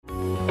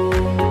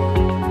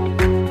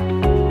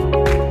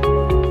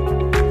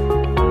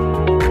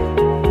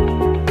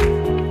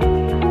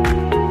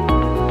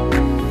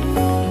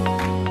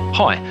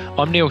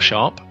I'm Neil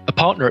Sharp, a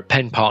partner at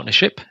Penn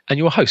Partnership and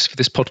your host for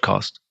this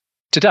podcast.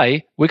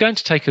 Today, we're going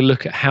to take a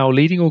look at how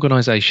leading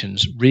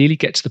organisations really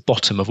get to the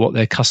bottom of what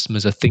their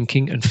customers are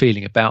thinking and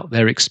feeling about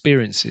their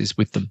experiences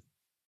with them.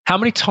 How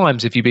many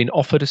times have you been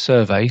offered a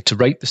survey to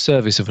rate the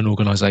service of an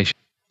organisation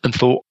and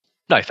thought,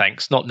 no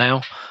thanks, not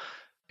now?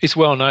 It's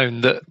well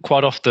known that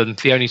quite often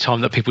the only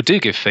time that people do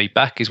give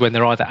feedback is when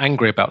they're either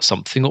angry about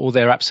something or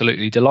they're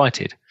absolutely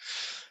delighted.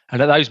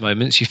 And at those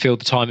moments, you feel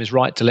the time is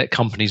right to let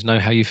companies know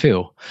how you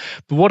feel.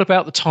 But what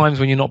about the times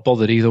when you're not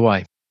bothered either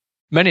way?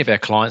 Many of our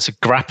clients are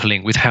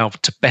grappling with how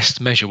to best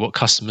measure what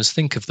customers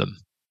think of them.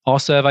 Are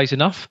surveys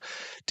enough?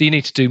 Do you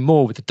need to do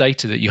more with the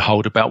data that you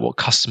hold about what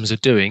customers are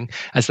doing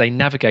as they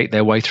navigate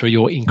their way through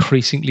your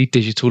increasingly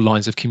digital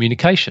lines of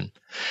communication?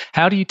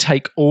 How do you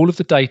take all of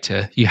the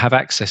data you have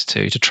access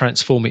to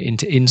transform it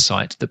into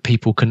insight that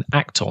people can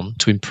act on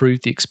to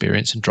improve the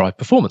experience and drive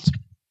performance?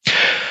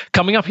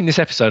 Coming up in this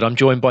episode, I'm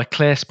joined by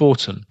Claire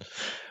Sporton.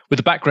 With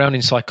a background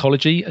in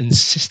psychology and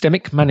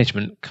systemic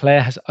management,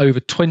 Claire has over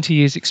 20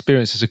 years'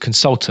 experience as a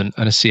consultant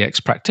and a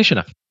CX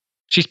practitioner.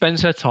 She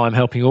spends her time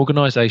helping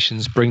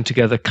organisations bring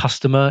together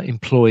customer,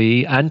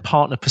 employee and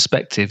partner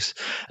perspectives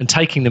and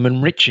taking them and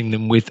enriching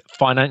them with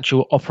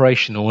financial,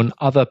 operational and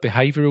other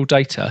behavioural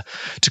data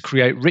to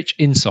create rich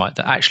insight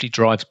that actually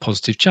drives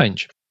positive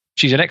change.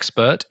 She's an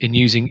expert in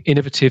using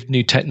innovative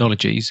new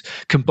technologies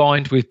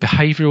combined with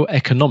behavioural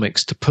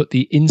economics to put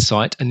the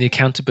insight and the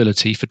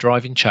accountability for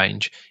driving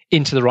change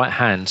into the right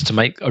hands to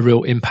make a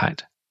real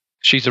impact.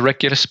 She's a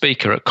regular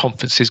speaker at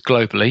conferences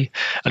globally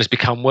and has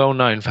become well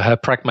known for her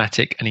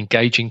pragmatic and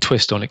engaging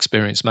twist on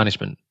experience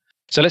management.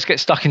 So let's get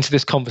stuck into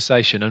this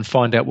conversation and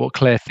find out what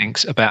Claire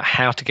thinks about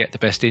how to get the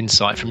best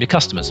insight from your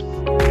customers.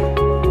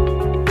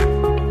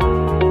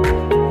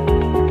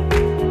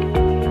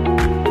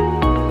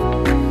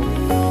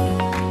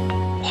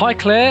 Hi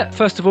Claire,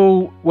 first of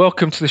all,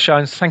 welcome to the show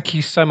and thank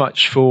you so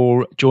much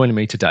for joining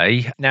me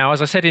today. Now,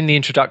 as I said in the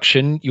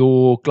introduction,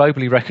 you're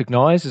globally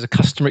recognised as a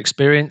customer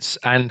experience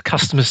and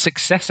customer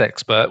success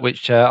expert,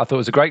 which I thought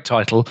was a great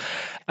title.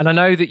 And I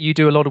know that you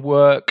do a lot of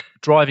work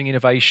driving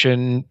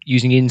innovation,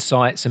 using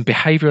insights and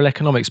behavioural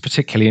economics,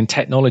 particularly in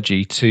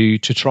technology, to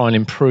try and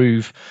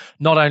improve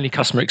not only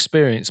customer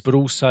experience, but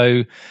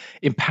also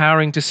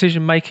empowering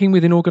decision-making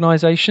within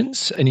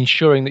organisations and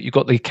ensuring that you've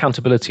got the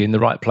accountability in the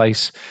right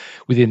place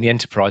within the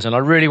enterprise. And I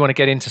really want to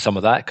get into some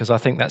of that because I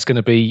think that's going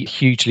to be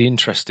hugely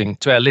interesting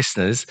to our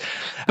listeners.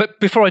 But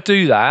before I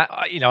do that,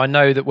 I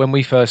know that when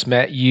we first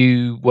met,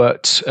 you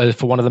worked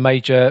for one of the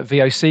major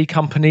VOC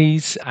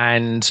companies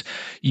and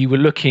you were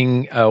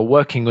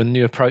working on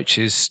new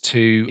approaches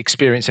to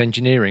experience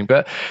engineering.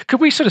 But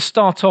could we sort of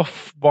start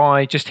off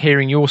by just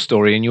hearing your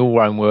story in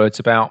your own words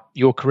about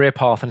your career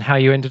path and how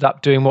you ended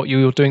up doing what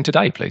you're doing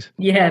today, please?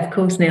 Yeah, of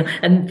course, Neil.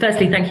 And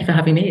firstly, thank you for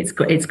having me. It's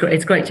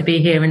great to be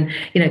here and,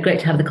 great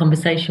to have the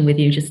conversation with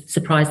you. Just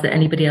surprised that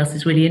anybody else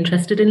is really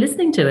interested in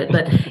listening to it.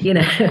 But,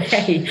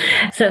 okay.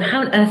 So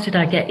how on earth did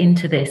I get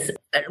into this?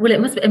 Well,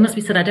 it must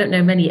be said, I don't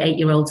know many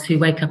 8-year-olds who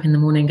wake up in the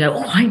morning and go,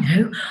 oh, I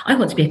know, I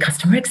want to be a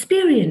customer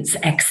experience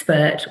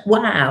expert.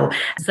 Wow.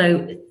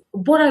 So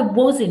what I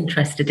was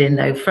interested in,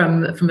 though,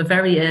 from a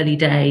very early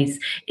days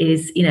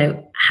is,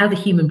 how the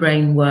human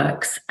brain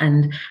works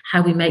and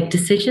how we make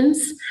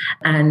decisions.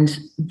 And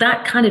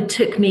that kind of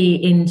took me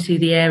into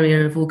the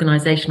area of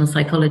organizational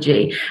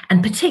psychology.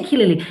 And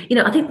particularly,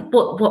 I think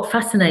what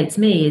fascinates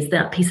me is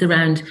that piece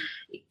around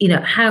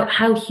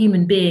how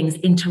human beings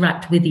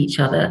interact with each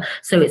other.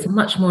 So it's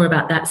much more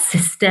about that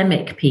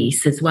systemic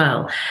piece as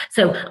well.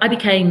 So I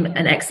became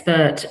an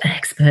expert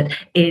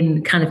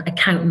in kind of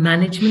account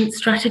management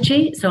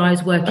strategy. So I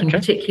was working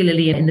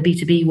particularly in the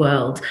B2B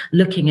world,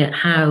 looking at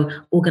how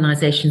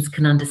organizations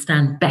can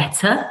understand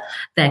better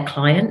their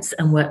clients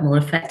and work more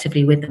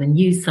effectively with them and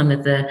use some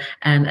of the,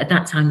 at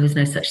that time, there was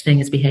no such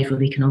thing as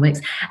behavioural economics,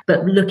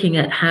 but looking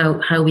at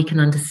how we can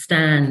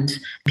understand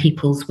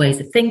people's ways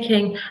of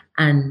thinking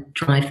and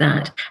drive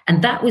that.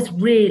 And that was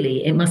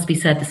really, it must be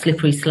said, the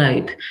slippery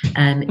slope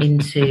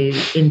into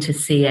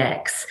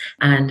CX.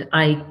 And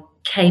I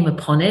came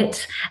upon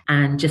it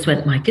and just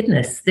went, my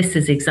goodness, this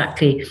is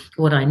exactly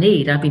what I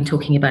need. I've been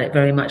talking about it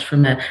very much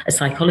from a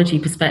psychology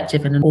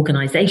perspective and an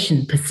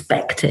organization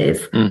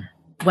perspective.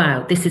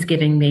 Wow, this is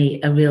giving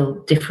me a real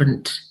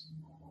different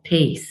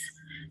piece.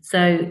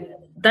 So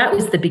that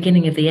was the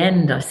beginning of the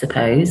end, I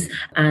suppose.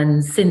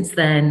 And since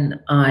then,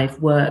 I've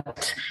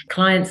worked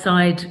client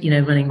side,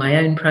 running my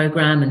own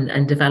program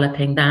and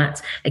developing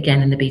that,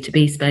 again, in the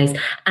B2B space.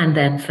 And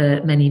then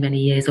for many, many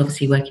years,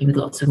 obviously working with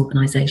lots of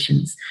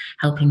organizations,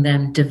 helping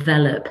them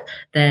develop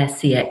their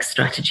CX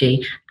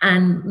strategy.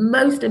 And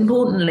most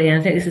importantly, and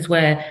I think this is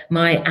where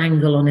my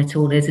angle on it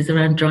all is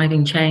around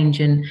driving change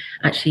and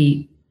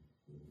actually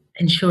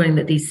ensuring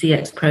that these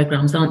CX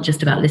programs aren't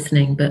just about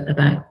listening, but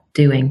about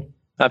doing.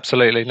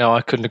 Absolutely. No,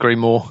 I couldn't agree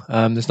more.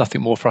 There's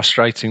nothing more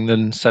frustrating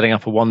than setting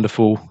up a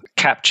wonderful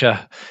capture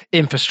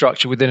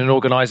infrastructure within an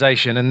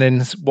organization and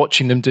then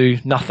watching them do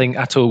nothing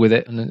at all with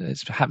it. And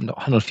it's happened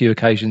on a few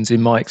occasions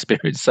in my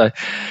experience. So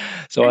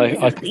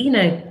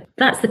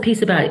that's the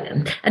piece about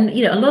it. And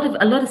a lot of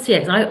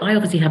CX, I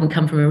obviously haven't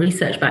come from a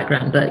research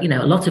background, but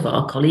a lot of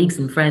our colleagues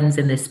and friends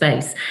in this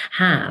space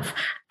have.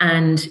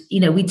 And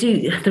we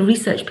do the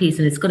research piece,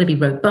 and it's got to be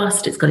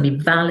robust, it's got to be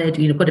valid,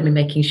 we've got to be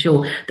making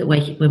sure that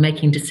we're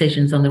making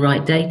decisions on the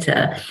right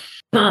data.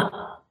 But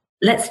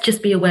let's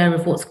just be aware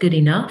of what's good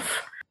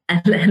enough,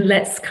 and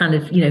let's kind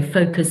of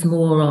focus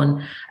more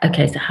on,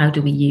 okay, so how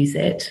do we use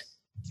it?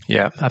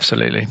 Yeah,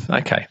 absolutely.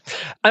 Okay.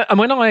 And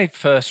when I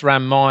first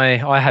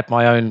I had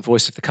my own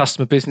voice of the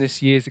customer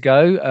business years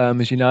ago,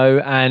 as you know,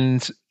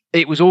 and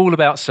it was all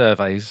about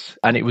surveys,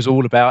 and it was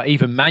all about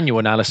even manual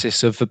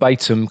analysis of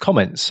verbatim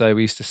comments. So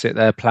we used to sit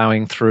there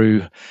ploughing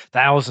through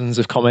thousands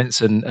of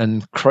comments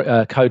and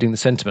coding the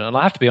sentiment. And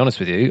I have to be honest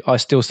with you, I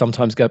still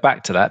sometimes go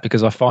back to that,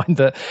 because I find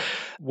that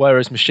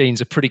whereas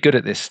machines are pretty good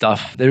at this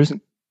stuff, there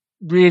isn't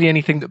really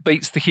anything that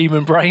beats the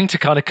human brain to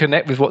kind of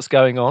connect with what's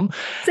going on.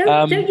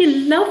 Don't you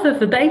love a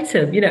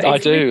verbatim? It's I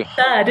do. Really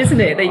sad, isn't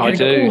it? That you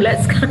do.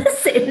 Let's kind of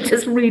sit and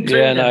just read through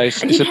them.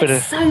 It's you a bit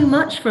of so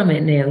much from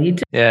it, Neil. You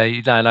do. Yeah,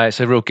 it's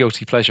a real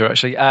guilty pleasure,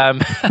 actually.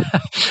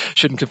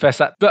 Shouldn't confess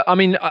that. But I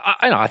mean,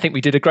 I think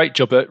we did a great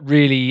job at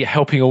really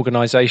helping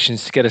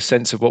organizations to get a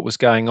sense of what was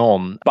going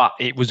on. But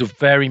it was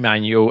very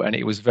manual, and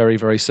it was very,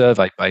 very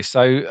survey-based.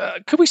 So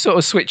could we sort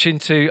of switch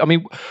into,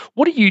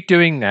 what are you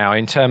doing now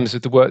in terms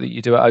of the work that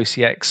you do at OCX?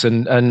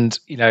 And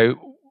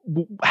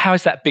how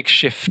is that big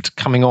shift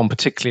coming on,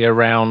 particularly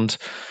around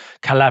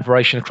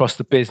collaboration across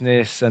the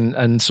business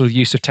and sort of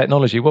use of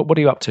technology? What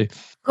are you up to?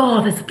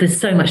 Oh, there's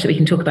so much that we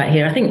can talk about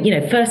here. I think,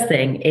 first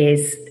thing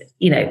is,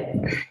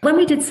 when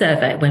we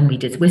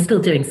did we're still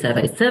doing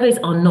surveys. Surveys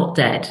are not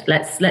dead.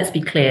 Let's be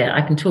clear.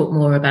 I can talk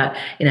more about,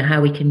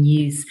 how we can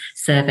use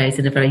surveys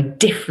in a very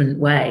different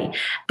way.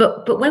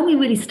 But when we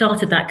really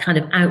started that kind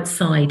of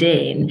outside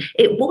in,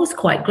 it was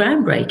quite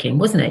groundbreaking,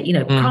 wasn't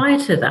it? Prior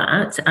to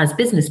that, as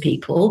business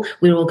people,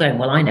 we were all going,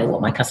 well, I know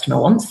what my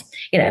customer wants.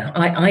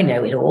 I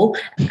know it all,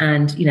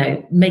 and,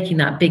 making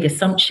that big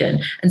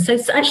assumption. And so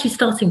actually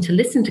starting to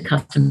listen to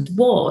customers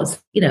was,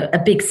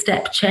 a big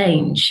step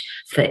change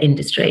for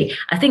industry.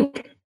 I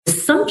think the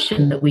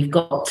assumption that we've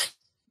got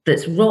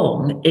that's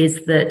wrong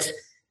is that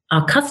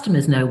our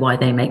customers know why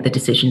they make the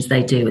decisions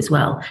they do as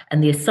well.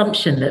 And the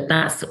assumption that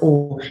that's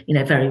all,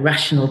 very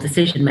rational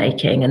decision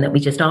making, and that we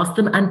just ask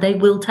them and they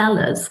will tell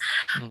us.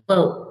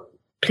 Well,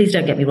 please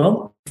don't get me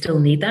wrong. We still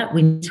need that.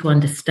 We need to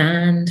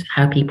understand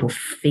how people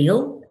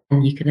feel.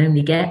 And you can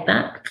only get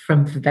that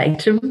from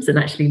verbatims and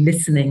actually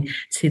listening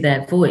to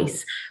their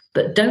voice.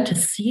 But don't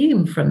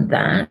assume from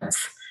that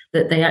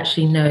they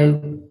actually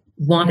know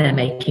why they're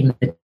making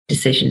the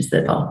decisions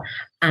that are.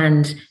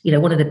 And,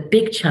 one of the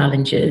big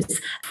challenges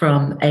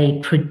from a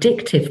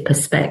predictive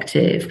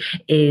perspective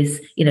is,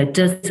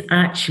 does it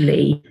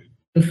actually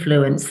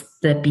influence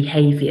the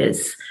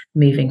behaviors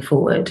moving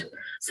forward?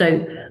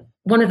 So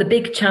one of the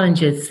big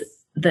challenges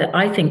that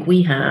I think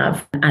we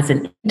have as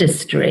an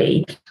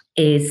industry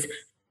is,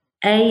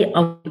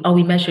 are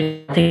we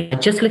measuring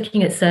things just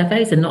looking at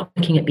surveys and not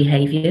looking at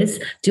behaviors?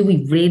 Do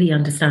we really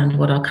understand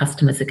what our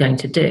customers are going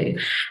to do?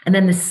 And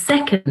then the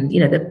second,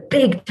 the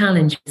big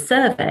challenge with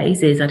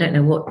surveys is, I don't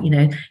know what,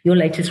 your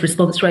latest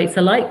response rates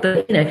are like,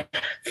 but,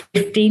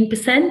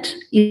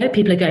 15%,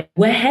 people are going,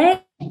 well,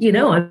 hey,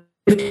 I'm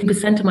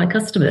 15% of my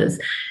customers.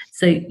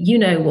 So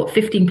what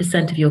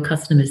 15% of your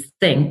customers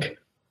think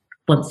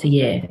once a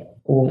year,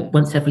 or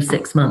once every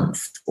 6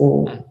 months,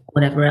 or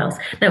whatever else.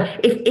 Now,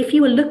 if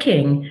you were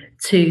looking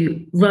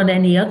to run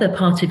any other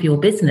part of your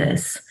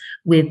business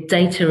with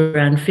data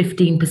around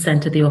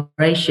 15% of the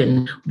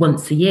operation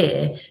once a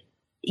year,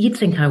 you'd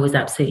think I was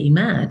absolutely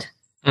mad.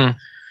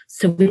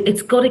 So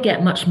it's got to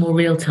get much more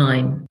real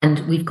time, and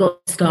we've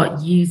got to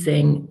start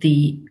using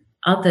the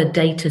other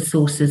data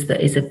sources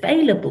that is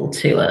available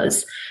to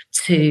us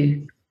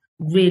to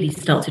really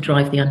start to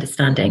drive the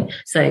understanding.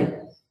 So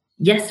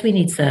yes, we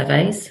need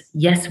surveys.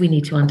 Yes, we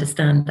need to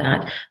understand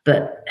that.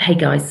 But hey,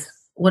 guys,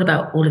 what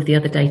about all of the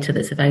other data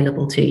that's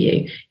available to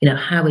you?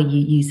 How are you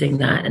using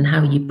that, and how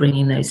are you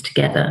bringing those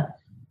together?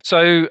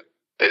 So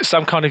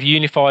some kind of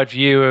unified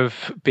view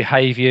of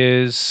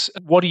behaviors.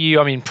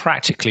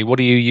 Practically, what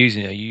are you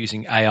using? Are you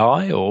using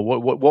AI, or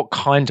what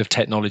kind of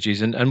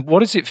technologies? And what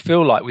does it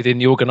feel like within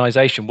the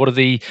organization? What do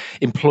the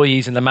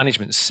employees and the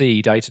management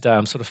see day to day?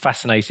 I'm sort of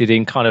fascinated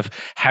in kind of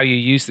how you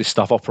use this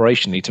stuff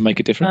operationally to make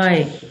a difference.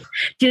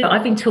 Right.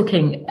 I've been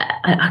talking,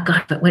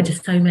 I went to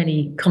so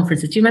many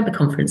conferences. Do you remember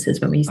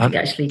conferences when we used to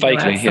actually go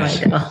vaguely,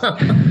 outside our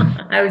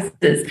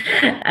houses?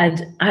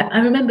 And I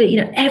remember,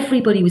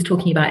 everybody was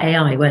talking about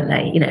AI, weren't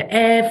they?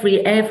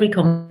 Every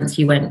conference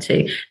you went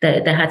to,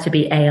 there had to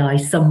be AI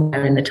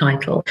somewhere in the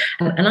title.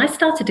 And I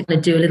started to kind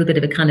of do a little bit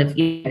of a kind of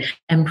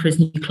emperor's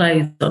new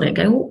clothes on it,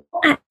 going, well,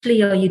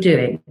 actually are you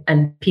doing?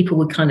 And people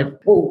would kind of,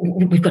 oh,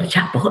 we've got a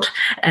chatbot.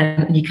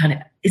 And you kind of,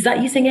 is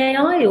that using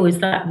AI or is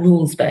that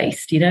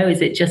rules-based?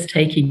 Is it just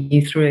taking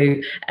you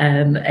through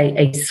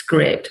a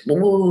script?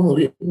 Oh,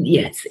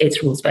 yes,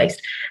 it's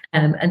rules-based.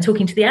 And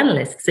talking to the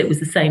analysts, it was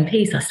the same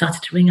piece. I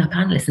started to ring up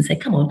analysts and say,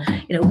 come on,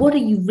 what are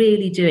you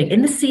really doing?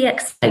 In the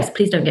CX space,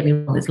 please don't get me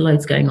wrong, there's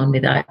loads going on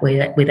with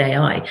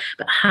AI,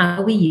 but how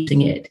are we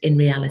using it in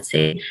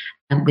reality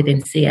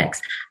within CX?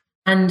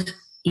 And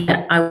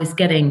yeah, I was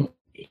getting,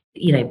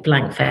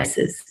 blank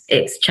faces.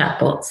 It's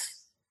chatbots.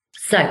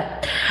 So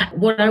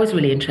what I was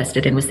really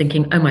interested in was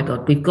thinking, oh my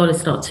God,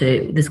 there's got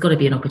to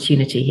be an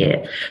opportunity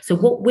here. So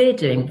what we're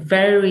doing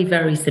very,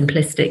 very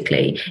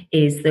simplistically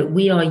is that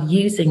we are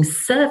using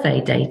survey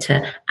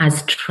data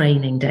as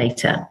training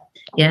data.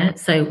 Yeah.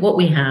 So what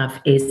we have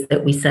is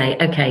that we say,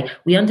 okay,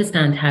 we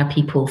understand how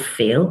people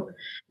feel.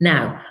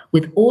 Now,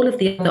 with all of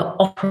the other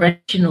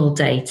operational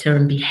data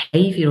and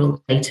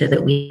behavioural data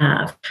that we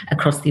have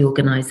across the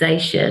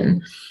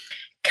organisation,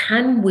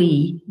 can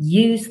we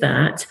use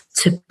that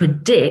to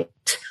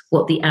predict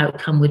what the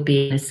outcome would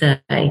be in a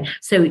survey?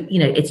 So,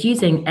 it's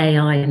using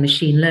AI and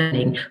machine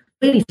learning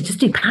really to just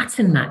do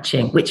pattern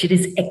matching, which it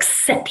is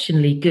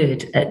exceptionally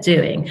good at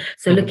doing.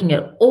 So looking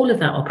at all of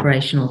that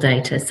operational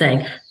data,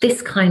 saying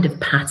this kind of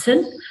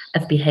pattern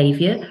of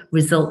behavior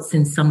results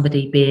in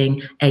somebody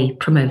being a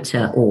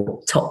promoter or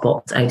top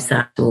box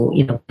OSAT or,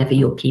 whatever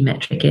your key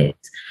metric is.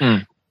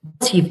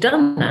 Once you've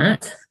done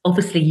that,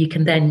 obviously you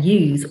can then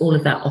use all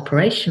of that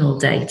operational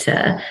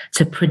data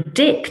to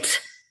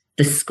predict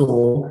the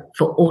score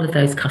for all of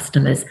those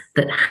customers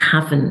that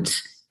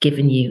haven't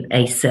given you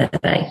a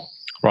survey.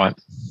 Right.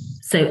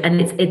 So, and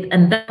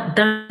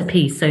that's the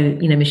piece. So,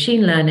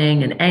 machine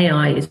learning and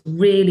AI is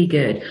really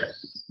good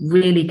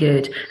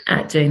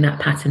at doing that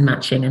pattern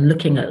matching and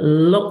looking at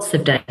lots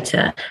of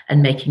data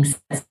and making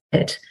sense of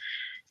it.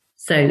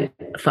 So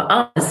for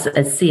us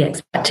as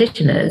CX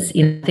practitioners,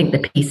 I think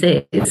the piece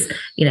is,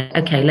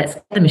 okay, let's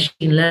get the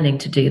machine learning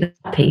to do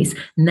that piece.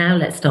 Now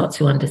let's start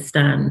to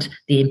understand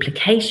the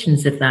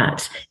implications of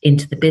that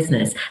into the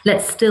business.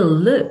 Let's still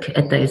look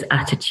at those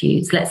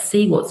attitudes. Let's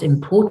see what's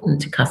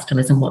important to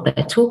customers and what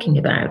they're talking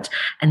about,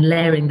 and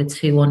layering the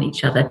two on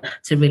each other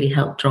to really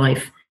help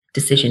drive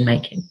decision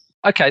making.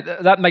 Okay,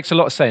 that makes a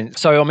lot of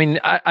sense. So,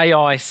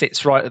 AI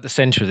sits right at the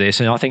center of this,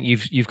 and I think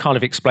you've kind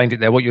of explained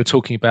it there. What you're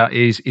talking about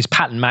is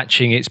pattern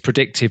matching. It's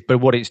predictive, but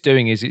what it's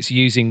doing is it's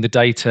using the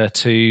data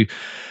to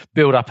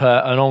build up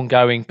an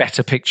ongoing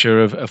better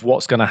picture of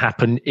what's going to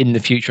happen in the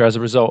future as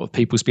a result of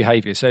people's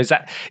behaviour. So is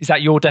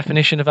that your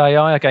definition of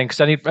AI? Again, because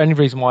the only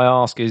reason why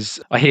I ask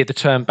is I hear the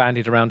term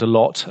bandied around a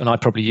lot, and I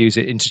probably use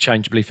it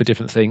interchangeably for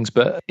different things.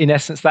 But in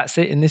essence, that's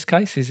it in this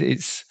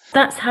case.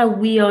 That's how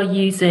we are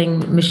using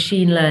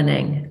machine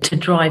learning to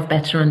drive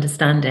better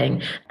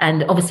understanding.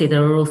 And obviously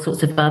there are all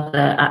sorts of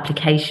other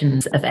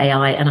applications of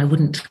AI, and I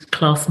wouldn't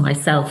class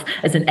myself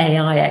as an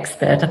AI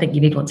expert. I think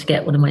you need to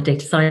get one of my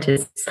data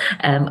scientists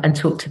and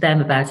talk to them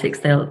about it,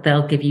 because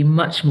they'll give you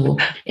much more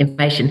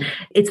information.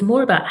 It's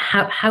more about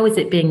how is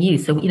it being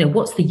used. So,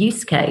 what's the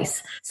use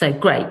case? So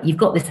great, you've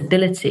got this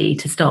ability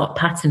to start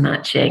pattern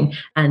matching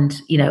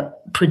and,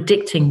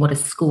 predicting what a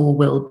score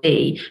will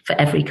be for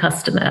every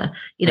customer.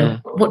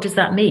 What does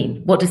that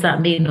mean? What does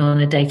that mean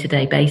on a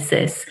day-to-day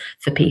basis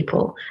for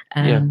people?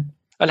 And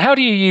how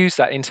do you use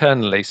that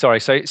internally? Sorry,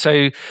 so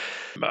I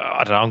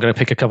don't know, I'm going to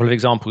pick a couple of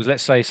examples.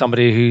 Let's say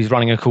somebody who's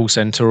running a call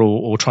center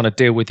or trying to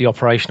deal with the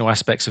operational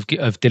aspects of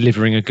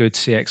delivering a good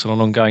CX on an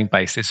ongoing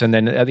basis. And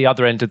then at the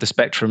other end of the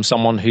spectrum,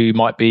 someone who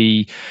might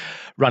be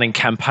running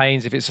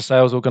campaigns if it's a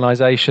sales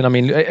organization.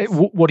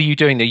 What are you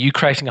doing there? Are you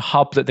creating a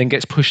hub that then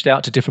gets pushed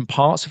out to different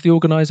parts of the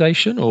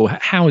organization, or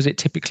how is it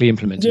typically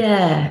implemented?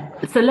 Yeah.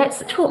 So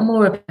let's talk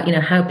more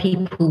about, how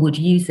people would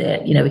use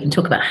it. We can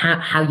talk about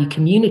how you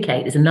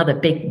communicate is another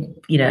big,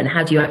 and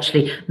how do you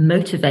actually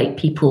motivate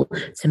people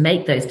to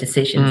make those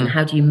decisions, and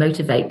how do you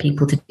motivate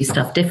people to do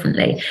stuff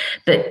differently?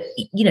 But,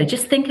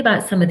 just think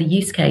about some of the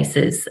use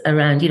cases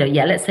around,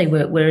 let's say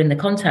we're in the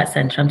contact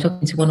center. I'm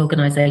talking to one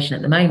organization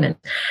at the moment,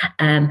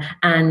 and,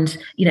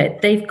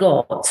 they've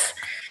got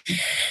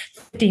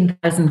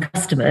 15,000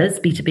 customers,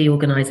 B2B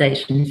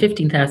organization,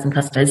 15,000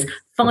 customers,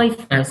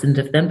 5,000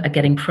 of them are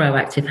getting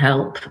proactive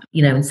help,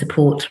 and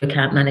support for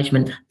account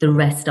management. The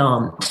rest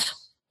aren't.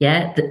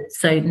 Yeah.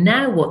 So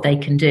now what they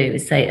can do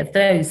is say, of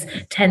those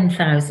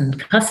 10,000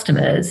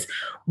 customers,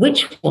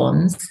 which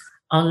ones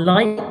are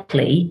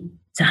likely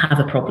to have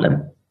a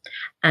problem?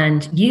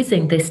 And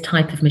using this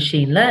type of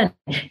machine learning,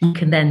 you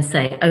can then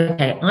say,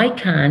 okay, I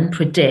can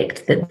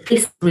predict that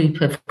this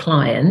group of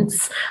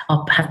clients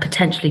have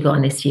potentially got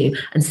an issue,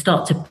 and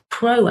start to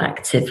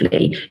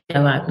proactively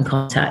go out and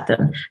contact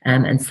them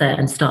and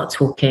start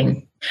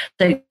talking.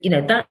 So,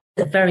 that's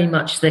very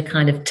much the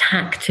kind of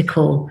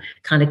tactical,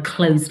 kind of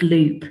closed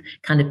loop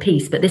kind of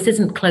piece. But this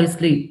isn't closed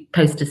loop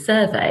post a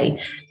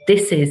survey.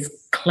 This is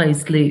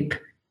closed loop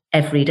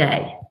every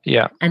day.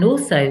 Yeah. And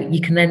also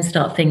you can then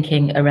start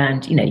thinking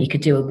around, you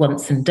could do a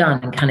once and done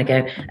and kind of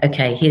go,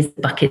 okay, here's the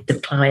bucket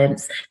of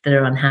clients that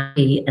are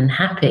unhappy and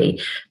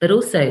happy. But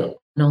also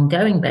an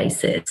ongoing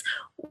basis,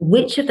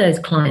 which of those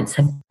clients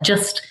have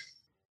just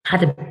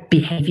had a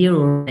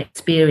behavioural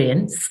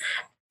experience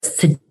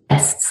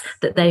suggests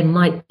that they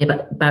might be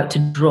about to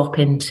drop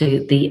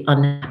into the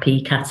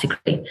unhappy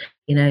category.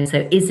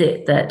 So is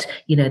it that,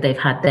 they've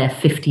had their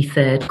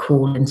 53rd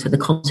call into the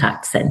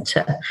contact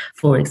centre,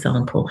 for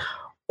example?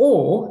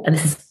 Or, and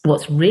this is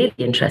what's really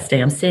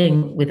interesting, I'm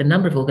seeing with a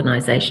number of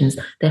organisations,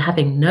 they're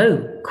having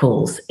no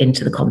calls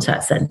into the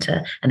contact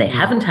centre, and they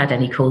haven't had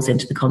any calls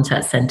into the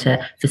contact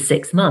centre for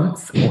 6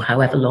 months, or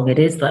however long it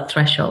is, that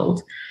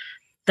threshold.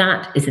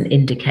 That is an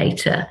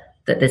indicator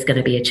that there's going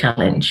to be a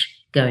challenge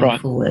going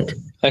forward.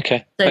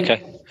 Okay.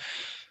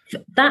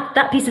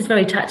 That piece is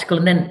very tactical.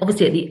 And then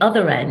obviously at the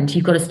other end,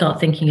 you've got to start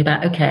thinking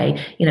about, okay,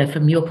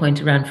 from your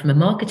point around from a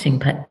marketing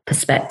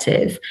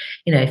perspective,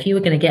 if you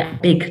were going to get a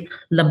big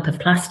lump of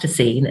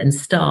plasticine and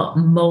start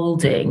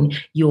molding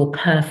your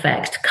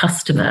perfect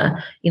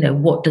customer,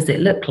 what does it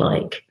look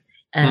like?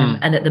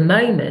 And at the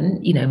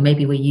moment,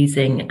 maybe we're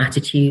using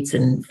attitudes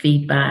and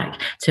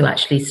feedback to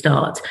actually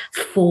start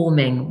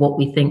forming what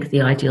we think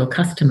the ideal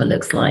customer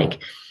looks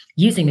like.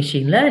 Using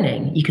machine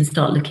learning, you can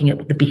start looking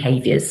at the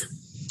behaviors.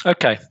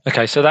 Okay.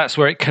 So that's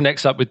where it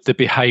connects up with the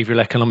behavioural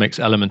economics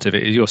element of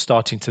it. You're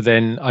starting to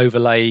then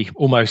overlay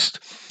almost,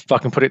 if I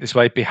can put it this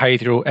way,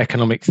 behavioural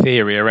economic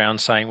theory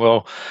around saying,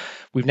 well,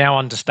 we now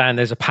understand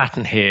there's a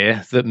pattern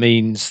here that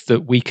means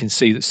that we can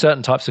see that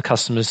certain types of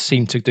customers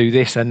seem to do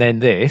this and then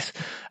this.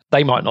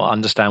 They might not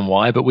understand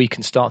why, but we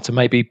can start to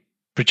maybe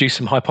produce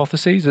some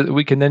hypotheses that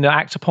we can then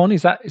act upon.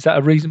 Is that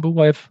a reasonable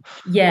way of?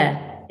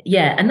 Yeah.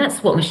 And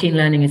that's what machine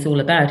learning is all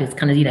about, is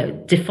kind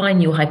of,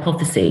 define your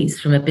hypotheses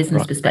from a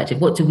business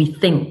perspective. What do we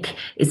think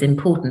is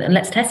important? And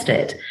let's test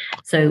it.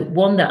 So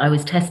one that I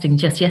was testing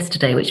just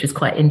yesterday, which was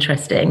quite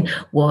interesting,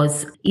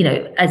 was,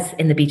 as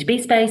in the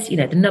B2B space,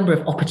 the number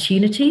of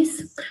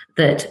opportunities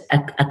that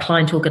a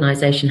client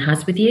organization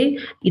has with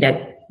you,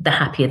 the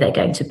happier they're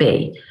going to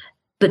be.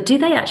 But do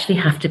they actually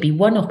have to be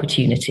one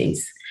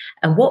opportunities?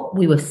 And what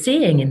we were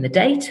seeing in the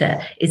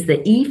data is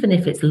that even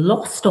if it's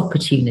lost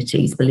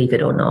opportunities, believe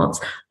it or not,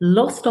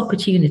 lost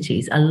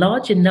opportunities, a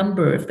larger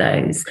number of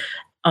those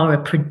are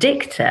a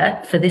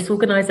predictor for this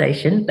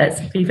organization,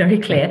 let's be very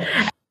clear,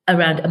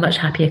 around a much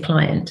happier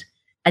client.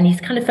 And you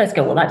kind of first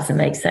go, well, that doesn't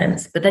make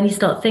sense. But then you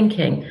start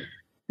thinking,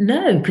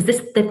 no,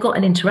 because they've got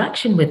an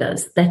interaction with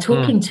us. They're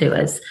talking to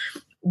us.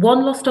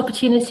 One lost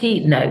opportunity,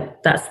 no,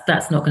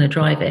 that's not going to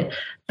drive it.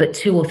 But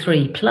 2 or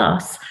 3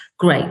 plus,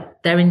 great,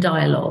 they're in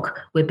dialogue,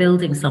 we're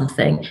building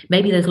something.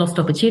 Maybe those lost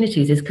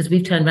opportunities is because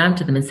we've turned around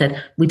to them and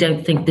said, we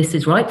don't think this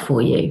is right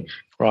for you.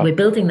 Right. We're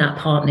building that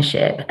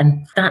partnership,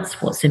 and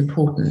that's what's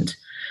important.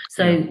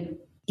 So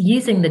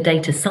using the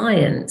data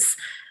science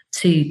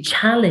to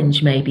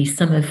challenge maybe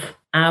some of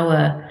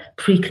our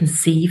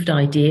preconceived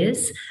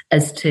ideas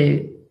as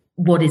to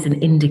what is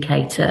an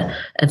indicator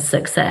of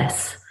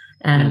success.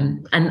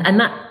 And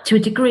that, to a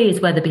degree,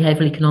 is where the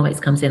behavioural economics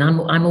comes in.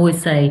 I'm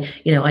always saying,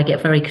 I get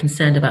very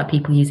concerned about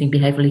people using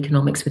behavioural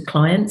economics with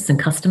clients and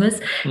customers,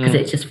 because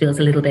it just feels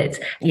a little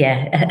bit,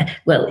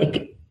 well,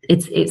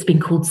 it's been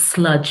called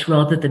sludge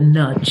rather than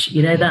nudge,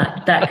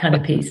 that kind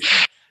of piece.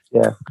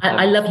 Yeah,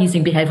 I love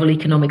using behavioural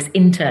economics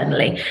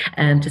internally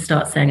to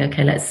start saying,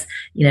 okay, let's,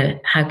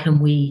 how can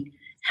we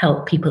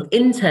help people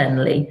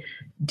internally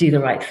do the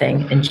right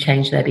thing and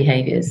change their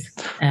behaviours.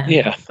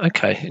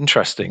 Okay,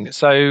 interesting.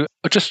 So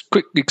I'll just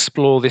quickly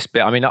explore this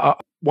bit. I mean,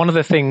 one of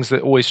the things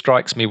that always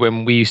strikes me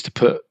when we used to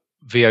put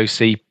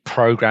VOC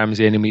programs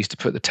in and we used to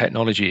put the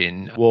technology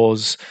in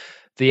was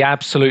the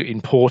absolute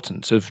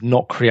importance of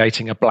not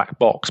creating a black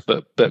box,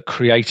 but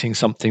creating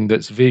something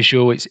that's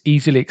visual, it's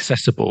easily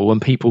accessible,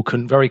 and people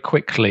can very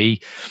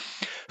quickly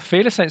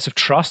feel a sense of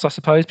trust, I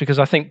suppose, because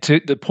I think to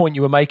the point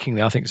you were making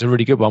there, I think it's a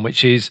really good one,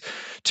 which is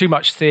too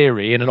much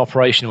theory in an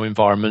operational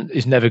environment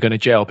is never going to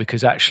gel,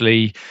 because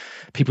actually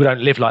people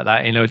don't live like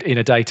that in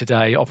a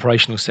day-to-day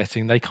operational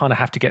setting. They kind of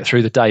have to get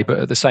through the day, but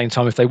at the same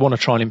time, if they want to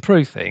try and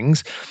improve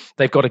things,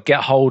 they've got to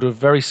get hold of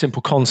very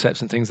simple concepts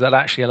and things that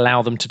actually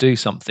allow them to do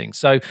something.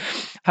 So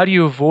how do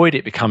you avoid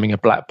it becoming a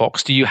black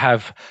box? Do you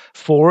have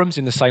forums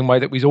in the same way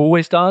that we've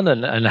always done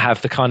and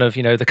have the kind of,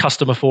 the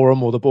customer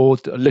forum or the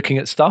board looking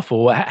at stuff?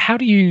 Or how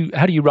do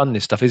you run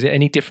this stuff? Is it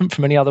any different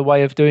from any other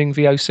way of doing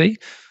VOC?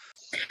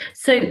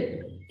 So,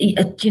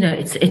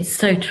 it's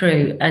so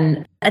true.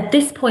 And at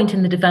this point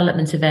in the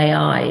development of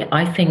AI,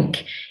 I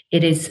think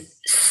it is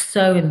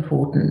so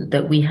important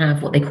that we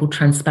have what they call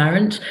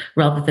transparent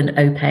rather than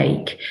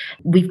opaque.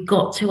 We've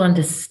got to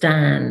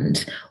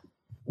understand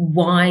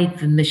why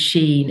the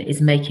machine is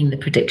making the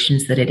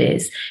predictions that it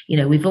is.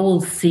 We've all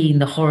seen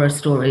the horror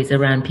stories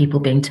around people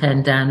being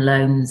turned down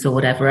loans or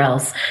whatever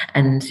else,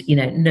 and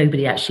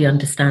nobody actually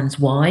understands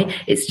why.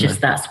 It's just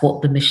that's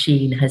what the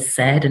machine has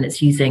said, and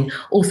it's using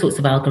all sorts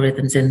of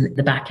algorithms in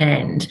the back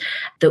end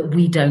that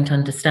we don't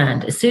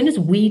understand. As soon as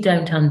we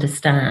don't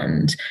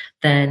understand,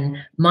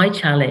 then my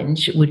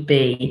challenge would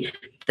be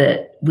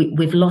that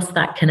we've lost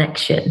that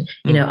connection.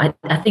 You know,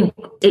 I think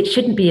it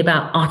shouldn't be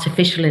about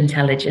artificial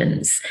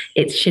intelligence.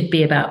 It should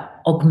be about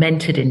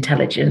augmented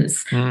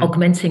intelligence,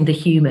 augmenting the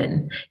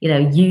human, you know,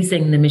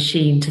 using the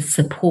machine to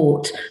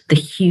support the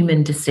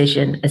human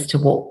decision as to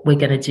what we're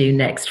going to do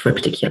next for a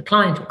particular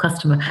client or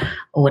customer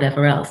or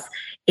whatever else.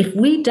 If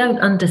we don't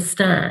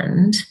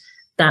understand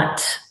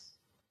that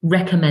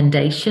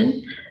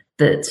recommendation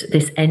that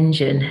this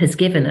engine has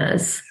given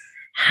us,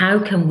 how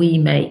can we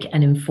make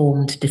an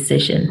informed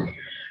decision?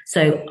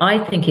 So I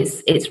think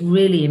it's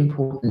really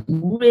important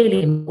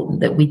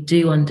that we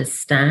do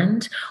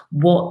understand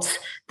what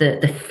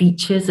the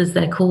features, as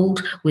they're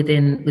called,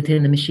 within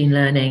the machine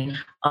learning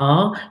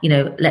are. You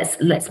know,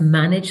 let's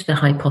manage the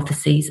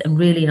hypotheses and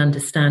really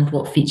understand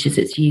what features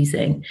it's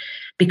using.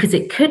 Because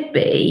it could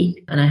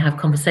be, and I have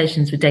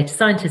conversations with data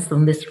scientists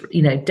on this,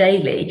 you know,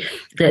 daily,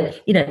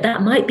 that, you know,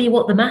 that might be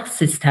what the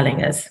maths is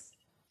telling us.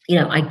 You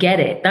know, I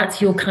get it.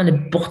 That's your kind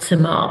of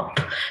bottom up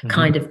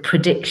kind of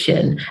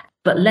prediction.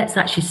 But let's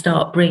actually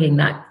start bringing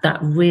that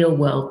real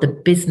world, the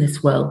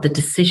business world, the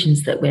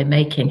decisions that we're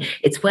making.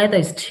 It's where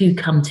those two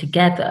come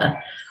together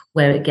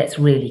where it gets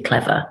really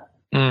clever.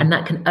 And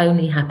that can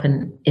only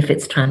happen if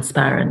it's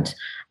transparent.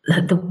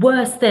 The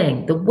worst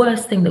thing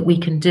that we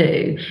can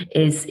do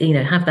is, you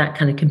know, have that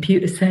kind of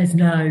computer says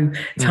no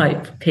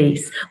type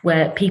piece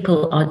where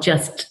people are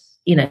just,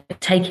 you know,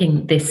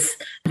 taking this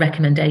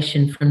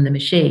recommendation from the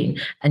machine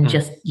and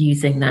just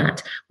using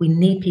that. We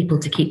need people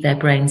to keep their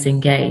brains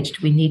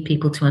engaged. We need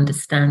people to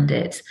understand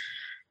it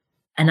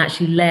and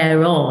actually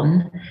layer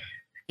on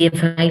the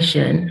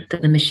information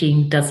that the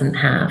machine doesn't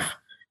have.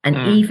 And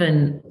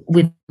even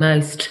with the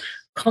most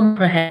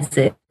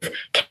comprehensive,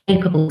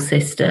 capable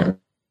system,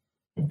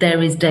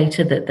 there is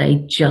data that they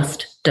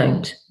just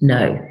don't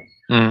know.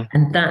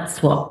 And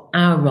that's what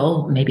our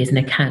role, maybe as an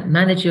account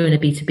manager in a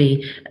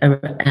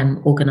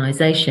B2B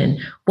organization,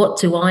 what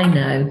do I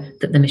know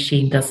that the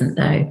machine doesn't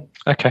know?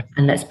 Okay.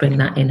 And let's bring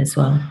that in as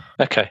well.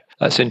 Okay,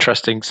 that's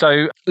interesting.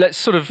 So let's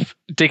sort of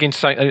dig into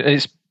something.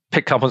 It's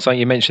picked up on something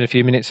you mentioned a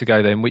few minutes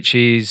ago then, which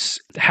is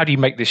how do you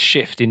make this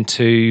shift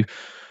into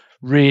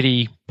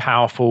really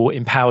powerful,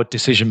 empowered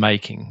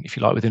decision-making, if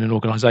you like, within an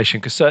organization?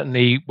 Because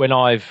certainly when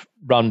I've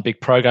run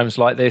big programs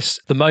like this,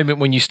 the moment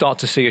when you start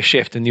to see a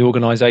shift in the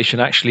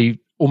organization actually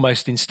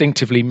almost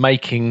instinctively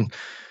making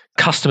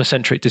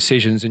customer-centric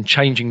decisions and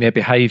changing their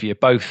behavior,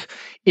 both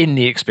in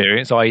the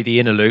experience, i.e. the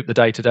inner loop, the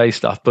day-to-day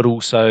stuff, but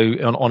also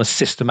on a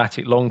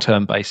systematic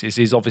long-term basis,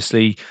 is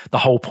obviously the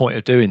whole point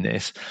of doing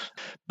this.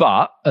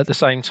 But at the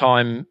same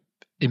time,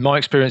 in my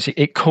experience,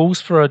 it calls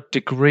for a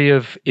degree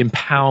of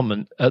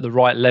empowerment at the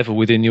right level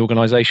within the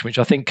organization, which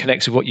I think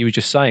connects with what you were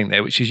just saying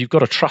there, which is you've got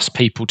to trust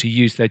people to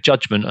use their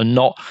judgment and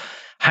not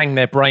hang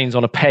their brains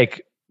on a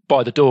peg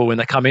by the door when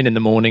they come in the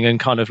morning and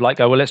kind of like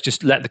go, well, let's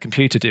just let the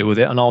computer deal with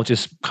it and I'll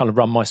just kind of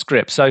run my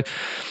script. So,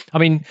 I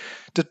mean,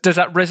 does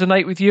that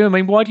resonate with you? I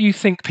mean, why do you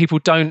think people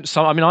don't?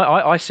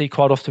 I see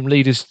quite often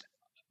leaders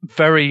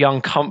very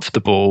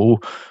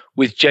uncomfortable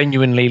with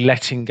genuinely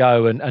letting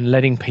go and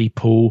letting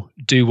people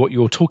do what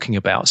you're talking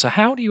about. So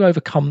how do you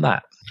overcome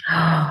that?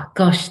 Oh,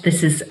 gosh,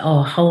 this is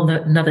a whole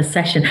another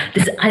session.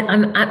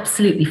 I'm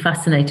absolutely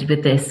fascinated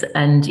with this.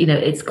 And, you know,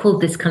 it's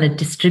called this kind of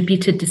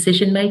distributed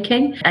decision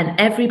making. And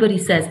everybody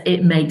says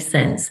it makes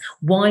sense.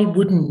 Why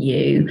wouldn't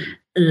you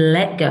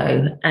let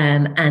go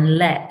and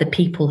let the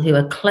people who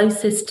are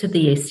closest to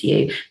the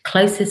issue,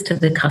 closest to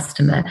the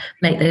customer,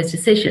 make those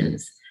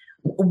decisions?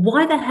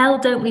 Why the hell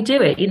don't we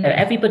do it? You know,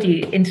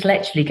 everybody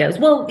intellectually goes,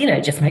 well, you know,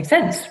 it just makes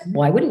sense.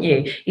 Why wouldn't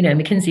you? You know,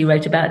 McKinsey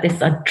wrote about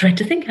this, I dread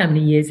to think how many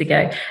years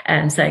ago,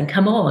 saying,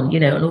 come on, you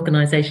know, and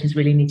organizations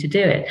really need to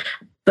do it.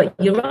 But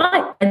you're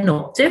right, they're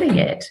not doing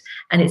it.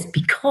 And it's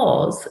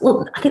because,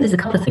 well, I think there's a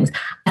couple of things.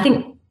 I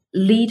think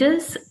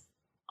leaders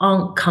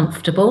aren't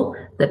comfortable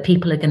that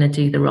people are going to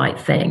do the right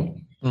thing.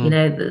 You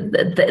know,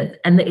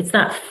 and it's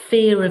that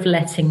fear of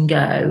letting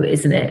go,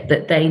 isn't it?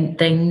 That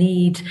they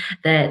need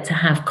to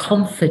have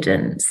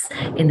confidence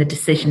in the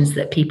decisions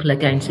that people are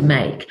going to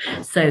make.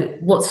 So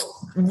what's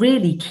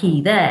really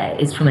key there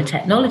is, from a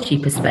technology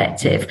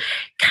perspective,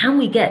 can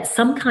we get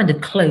some kind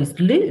of closed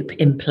loop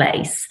in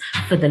place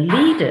for the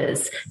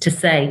leaders to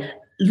say,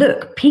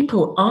 look,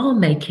 people are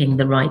making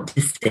the right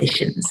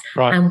decisions,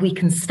 right, and we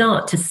can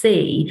start to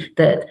see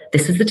that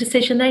this is the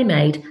decision they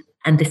made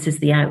and this is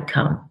the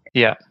outcome.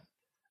 Yeah.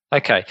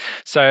 Okay,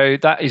 so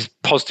that is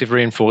positive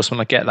reinforcement.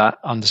 I get that,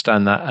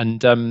 understand that.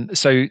 And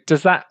so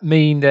does that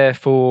mean,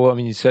 therefore, I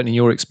mean, certainly in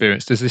your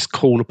experience, does this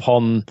call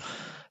upon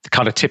the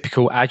kind of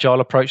typical agile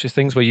approach to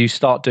things where you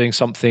start doing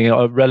something,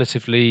 a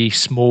relatively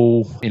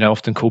small, you know,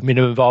 often called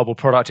minimum viable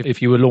product,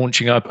 if you were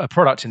launching a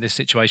product in this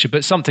situation,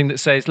 but something that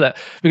says, look,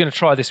 we're going to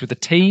try this with the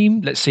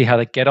team. Let's see how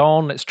they get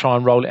on. Let's try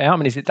and roll it out. I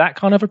mean, is it that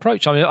kind of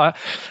approach? I mean,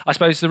 I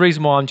suppose the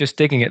reason why I'm just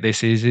digging at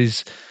this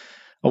is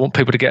I want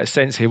people to get a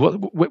sense here.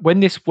 When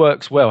this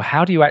works well,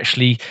 how do you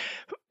actually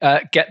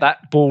get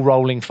that ball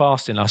rolling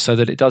fast enough so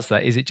that it does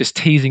that? Is it just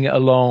teasing it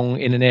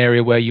along in an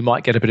area where you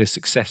might get a bit of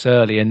success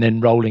early and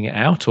then rolling it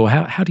out? Or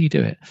how do you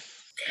do it?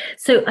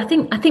 So I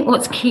think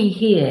what's key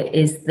here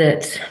is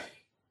that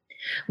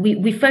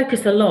We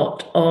focus a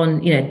lot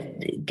on,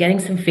 getting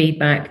some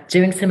feedback,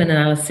 doing some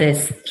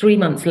analysis. 3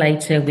 months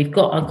later, we've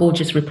got our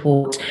gorgeous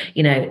report.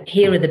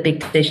 Here are the big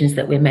decisions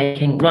that we're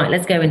making. Right,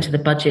 let's go into the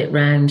budget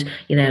round.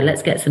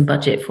 Let's get some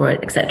budget for it,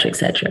 et cetera, et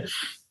cetera.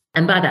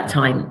 And by that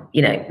time,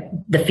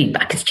 the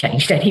feedback has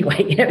changed anyway.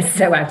 It's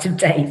so out of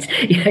date.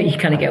 You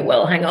kind of go,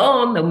 well, hang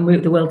on,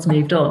 the world's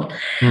moved on.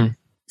 Mm.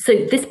 So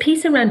this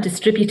piece around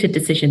distributed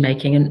decision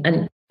making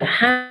and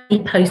how we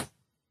post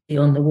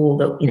on the wall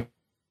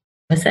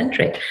that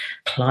centric,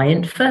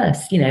 client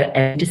first.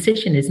 Every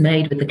decision is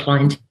made with the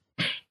client.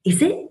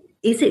 Is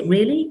it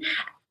really?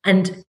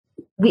 And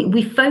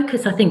we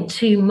focus, I think,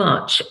 too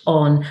much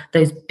on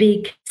those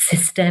big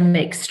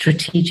systemic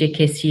strategic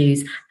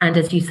issues. And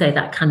as you say,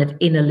 that kind of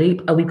inner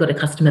loop, we've got a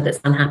customer that's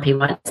unhappy,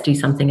 right, let's do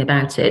something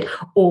about it.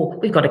 Or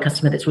we've got a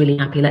customer that's really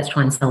happy, let's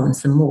try and sell them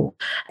some more.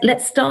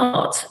 Let's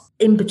start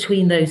in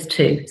between those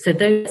two. So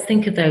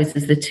think of those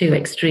as the two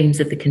extremes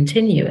of the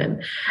continuum.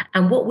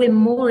 And what we're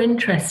more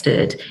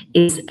interested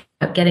is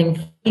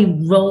getting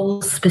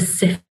role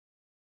specific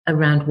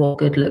around what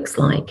good looks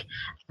like,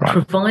 right.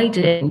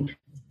 Providing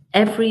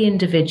every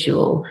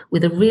individual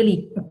with a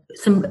really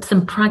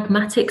some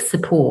pragmatic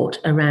support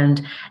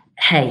around,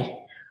 hey,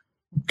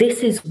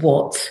 this is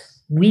what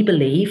we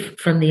believe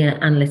from the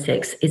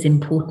analytics is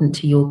important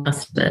to your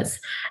customers.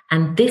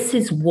 And this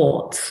is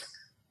what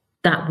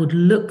that would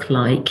look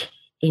like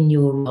in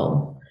your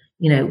role.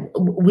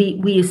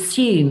 We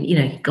assume,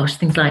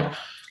 things like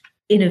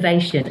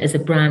innovation as a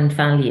brand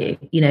value,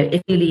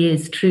 it really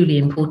is truly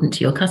important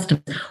to your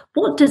customers.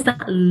 What does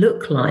that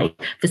look like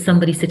for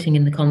somebody sitting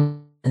in the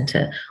contact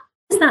center?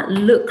 What does that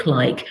look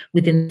like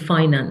within the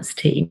finance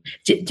team?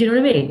 Do you know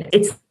what I mean?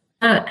 It's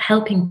about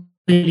helping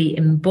really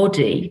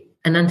embody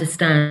and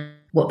understand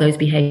what those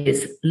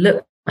behaviors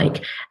look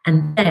like.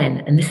 And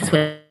then, and this is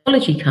where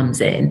technology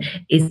comes in,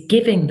 is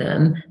giving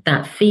them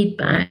that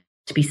feedback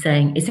to be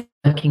saying, is it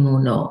working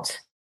or not?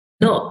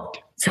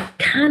 So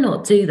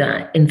cannot do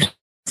that in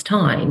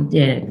time.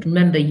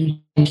 Remember, you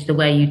changed the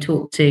way you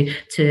talked to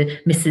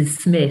Mrs.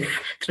 Smith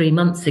 3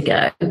 months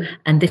ago,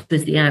 and this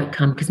was the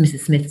outcome because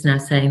Mrs. Smith's now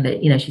saying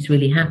that she's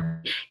really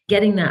happy.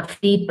 Getting that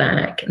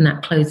feedback and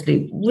that closed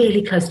loop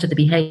really close to the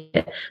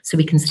behaviour, so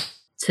we can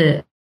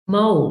to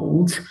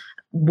mould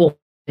what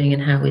we're doing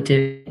and how we're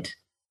doing it.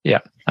 Yeah,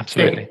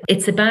 absolutely. So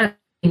it's about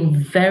being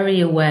very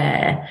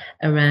aware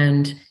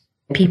around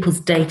people's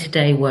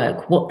day-to-day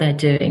work, what they're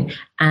doing,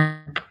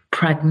 and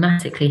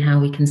pragmatically how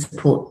we can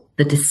support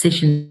the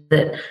decisions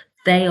that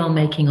they are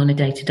making on a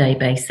day-to-day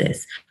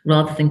basis,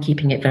 rather than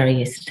keeping it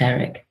very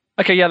esoteric.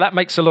 Okay, yeah, that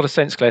makes a lot of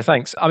sense, Claire.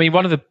 Thanks. I mean,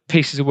 one of the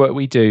pieces of work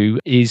we do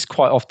is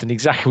quite often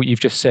exactly what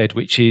you've just said,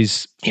 which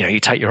is, you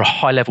take your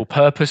high-level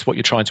purpose, what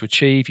you're trying to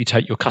achieve, you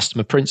take your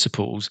customer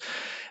principles,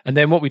 and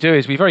then what we do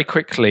is we very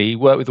quickly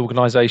work with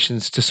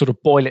organisations to sort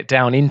of boil it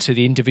down into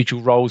the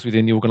individual roles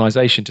within the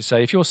organisation to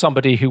say, if you're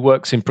somebody who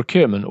works in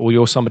procurement or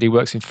you're somebody who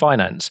works in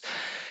finance,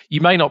 you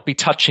may not be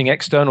touching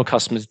external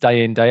customers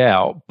day in, day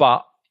out,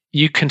 but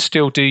you can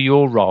still do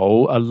your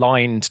role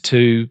aligned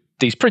to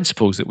these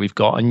principles that we've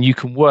got, and you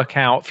can work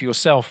out for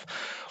yourself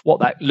what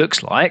that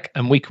looks like,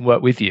 and we can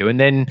work with you. And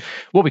then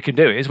what we can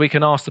do is we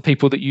can ask the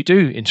people that you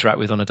do interact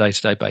with on a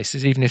day-to-day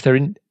basis, even if they're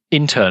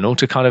internal,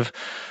 to kind of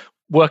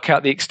work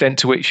out the extent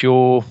to which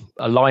you're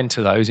aligned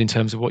to those in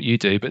terms of what you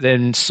do, but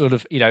then sort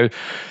of,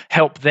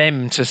 help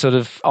them to sort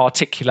of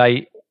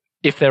articulate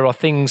if there are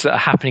things that are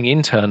happening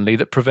internally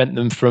that prevent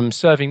them from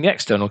serving the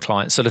external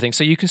clients, sort of thing.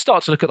 So you can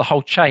start to look at the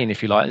whole chain,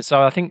 if you like. And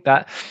so I think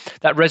that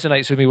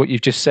resonates with me, what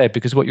you've just said,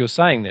 because what you're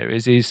saying there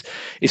is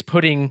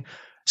putting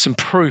some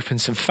proof and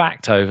some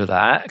fact over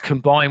that,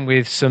 combined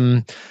with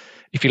some,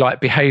 if you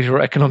like,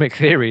 behavioural economic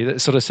theory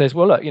that sort of says,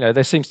 well, look,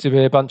 there seems to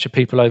be a bunch of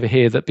people over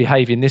here that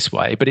behave in this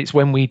way, but it's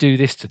when we do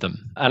this to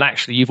them. And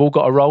actually, you've all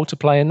got a role to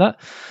play in that.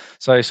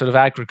 So sort of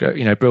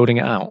aggregate, building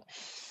it out.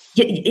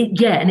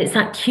 Yeah, and it's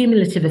that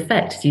cumulative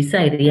effect, as you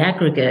say, the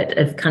aggregate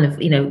of kind of,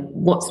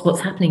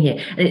 what's happening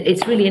here. And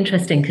it's really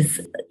interesting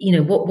because,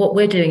 what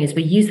we're doing is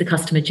we use the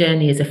customer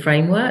journey as a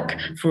framework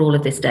for all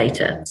of this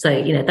data. So,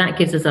 that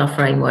gives us our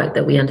framework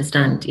that we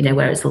understand,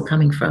 where it's all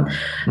coming from.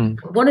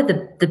 One of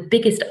the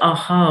biggest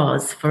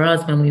ahas for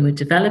us when we were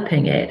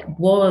developing it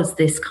was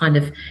this kind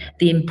of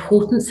the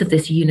importance of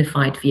this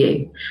unified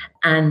view.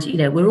 And,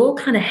 we're all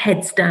kind of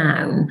heads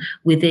down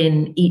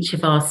within each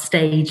of our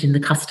stage in the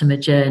customer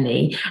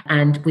journey.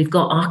 And we've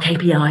got our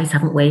KPIs,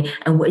 haven't we?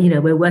 And,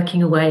 we're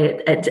working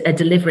away at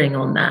delivering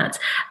on that.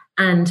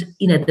 And,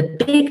 the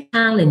big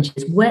challenge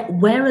is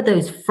where are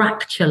those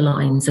fracture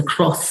lines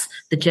across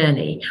the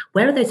journey?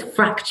 Where are those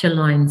fracture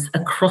lines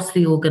across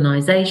the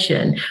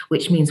organization?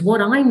 Which means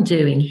what I'm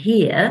doing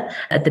here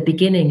at the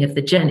beginning of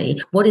the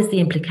journey, what is the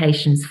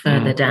implications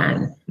further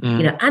down?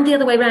 And the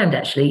other way around,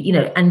 actually,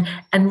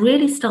 and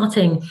really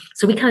starting.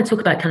 So we kind of talk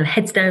about kind of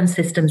heads down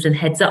systems and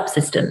heads up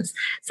systems,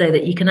 so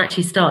that you can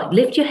actually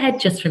lift your head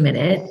just for a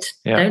minute.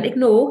 Yeah. Don't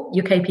ignore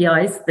your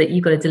KPIs that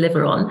you've got to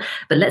deliver on,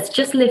 but let's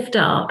just lift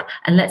up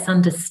and let's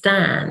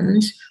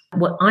understand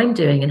what I'm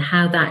doing and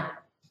how that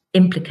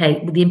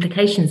the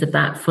implications of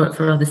that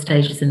for other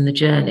stages in the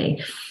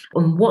journey.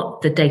 And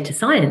what the data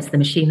science, the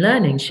machine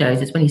learning shows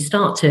is when you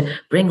start to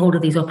bring all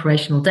of these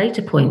operational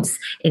data points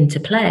into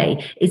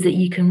play, is that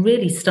you can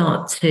really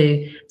start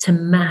to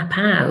map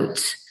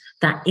out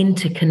that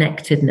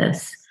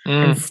interconnectedness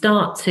and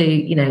start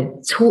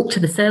to, talk to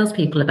the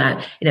salespeople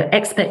about,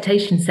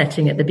 expectation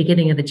setting at the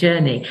beginning of the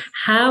journey.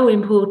 How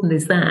important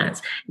is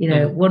that?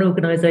 One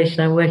organization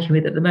I'm working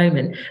with at the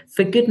moment,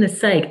 for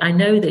goodness sake, I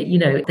know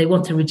that, they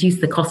want to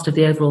reduce the cost of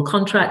the overall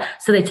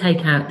contract, so they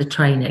take out the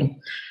training.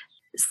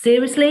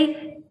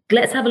 Seriously,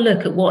 let's have a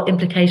look at what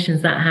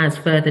implications that has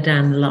further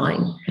down the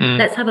line.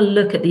 Let's have a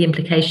look at the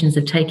implications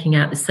of taking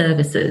out the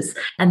services.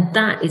 And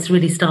that is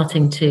really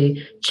starting to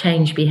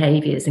change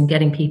behaviors and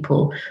getting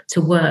people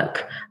to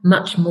work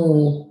much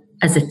more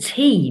as a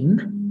team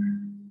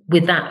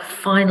with that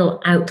final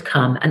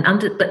outcome, and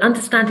but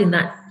understanding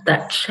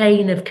that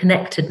chain of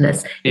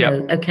connectedness.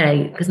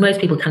 Okay, because most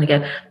people kind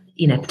of go,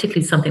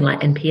 particularly something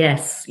like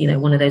NPS,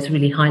 one of those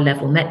really high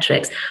level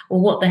metrics. Well,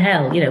 what the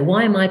hell?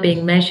 Why am I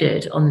being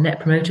measured on the Net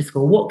Promoter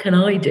Score? What can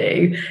I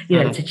do,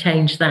 to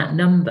change that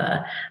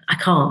number? I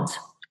can't.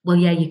 Well,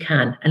 yeah, you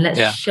can. And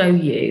let's show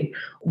you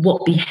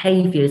what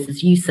behaviors,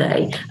 as you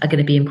say, are going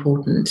to be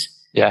important.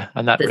 Yeah,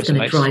 and that's going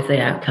to drive the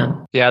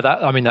outcome. Yeah,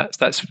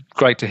 that's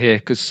great to hear,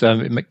 because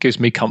it gives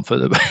me comfort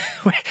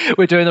that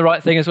we're doing the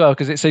right thing as well,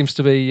 because it seems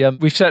to be,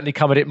 we've certainly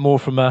come at it more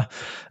from an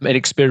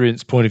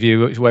experience point of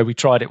view, where we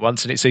tried it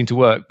once and it seemed to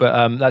work,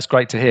 but that's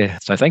great to hear.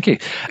 So thank you.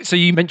 So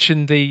you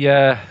mentioned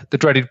the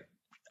dreaded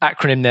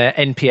acronym there,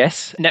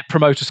 NPS, Net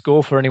Promoter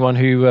Score, for anyone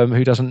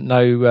who doesn't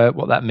know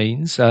what that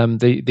means,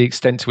 the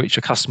extent to which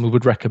a customer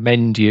would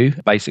recommend you,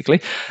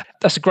 basically.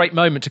 That's a great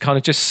moment to kind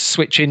of just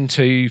switch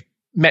into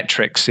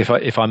metrics,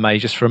 if I may,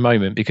 just for a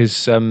moment,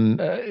 because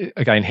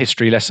again,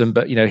 history lesson,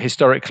 but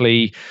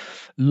historically,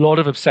 a lot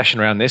of obsession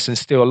around this, and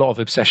still a lot of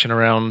obsession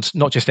around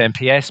not just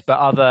NPS but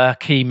other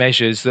key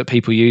measures that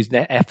people use,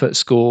 net effort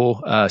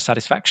score,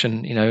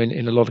 satisfaction,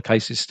 in a lot of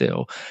cases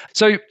still.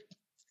 So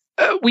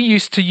we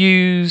used to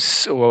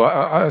use, or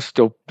I've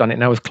still done it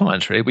now with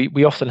clients, really.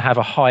 We often have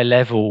a high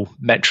level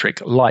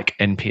metric like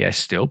NPS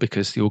still,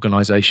 because the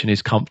organization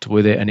is comfortable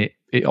with it, and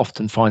it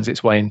often finds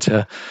its way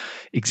into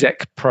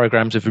exec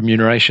programs of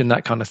remuneration,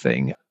 that kind of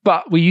thing.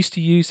 But we used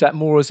to use that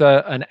more as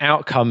an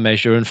outcome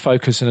measure and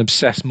focus and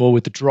obsess more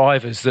with the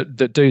drivers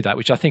that do that,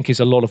 which I think is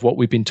a lot of what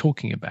we've been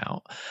talking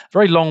about.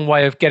 Very long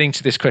way of getting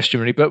to this question,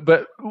 really.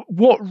 But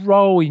what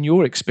role, in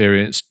your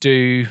experience,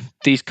 do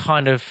these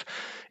kind of,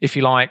 if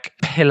you like,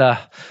 pillar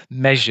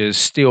measures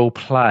still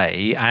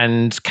play,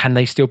 and can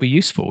they still be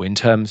useful in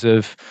terms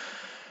of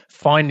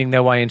finding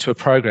their way into a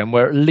program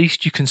where at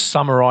least you can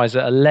summarize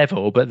at a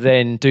level, but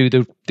then do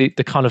the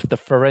kind of the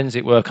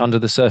forensic work under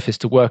the surface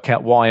to work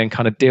out why and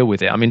kind of deal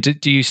with it? I mean,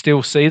 do you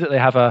still see that they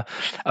have a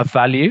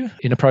value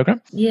in a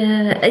program?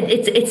 Yeah,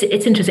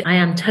 it's interesting. I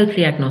am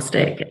totally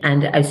agnostic,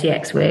 and at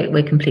OCX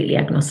we're completely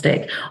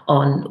agnostic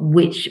on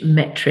which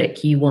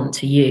metric you want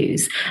to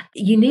use.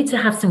 You need to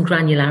have some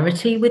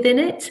granularity within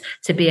it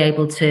to be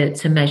able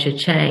to measure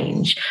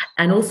change,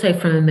 and also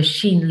from a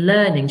machine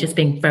learning, just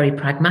being very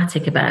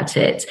pragmatic about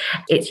it,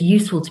 it's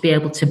useful to be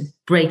able to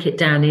break it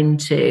down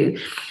into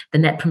the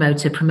net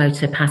promoter,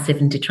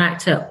 passive and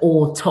detractor,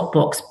 or top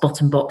box,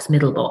 bottom box,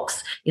 middle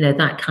box,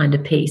 that kind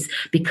of piece,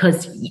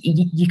 because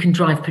you can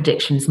drive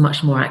predictions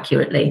much more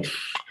accurately.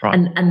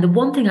 Right. And the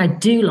one thing I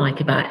do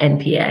like about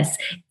NPS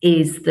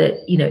is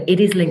that, it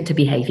is linked to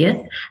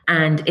behavior,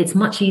 and it's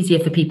much easier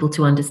for people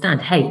to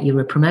understand, hey,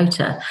 you're a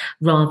promoter,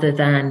 rather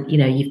than,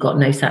 you've got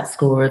an OSAT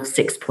score of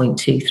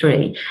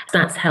 6.23.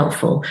 That's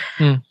helpful.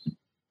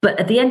 But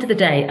at the end of the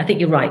day, I think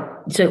you're right.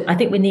 So I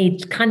think we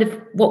need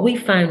what we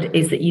found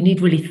is that you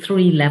need really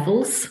 3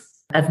 levels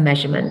of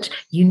measurement.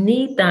 You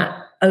need that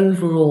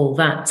overall,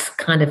 that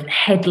kind of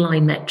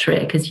headline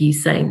metric, as you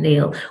say,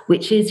 Neil,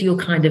 which is your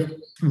kind of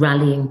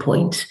rallying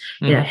point.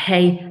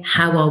 Hey,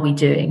 how are we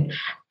doing?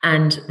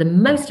 And the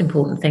most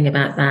important thing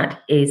about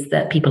that is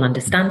that people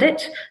understand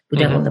it. We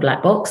don't want the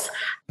black box,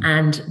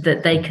 and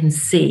that they can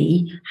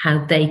see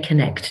how they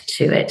connect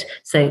to it.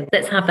 So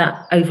let's have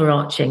that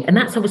overarching. And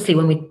that's obviously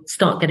when we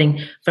start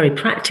getting very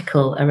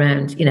practical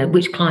around,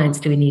 which clients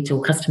do we need to,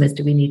 or customers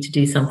do we need to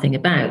do something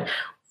about?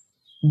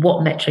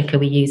 What metric are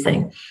we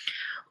using?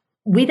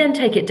 We then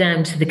take it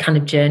down to the kind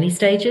of journey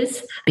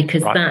stages,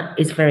 because that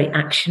is very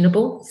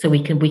actionable. So we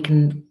can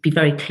be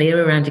very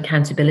clear around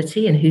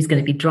accountability and who's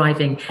going to be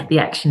driving the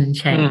action and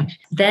change.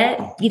 There,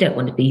 you don't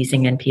want to be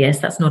using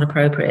NPS. That's not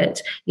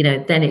appropriate.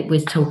 Then it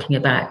was talking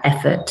about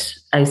effort,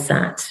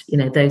 OSAT,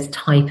 those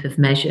type of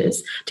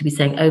measures, to be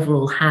saying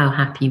overall, how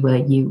happy were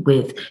you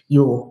with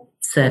your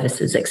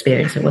services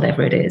experience, or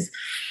whatever it is.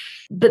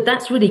 But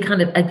that's really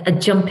kind of a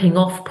jumping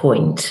off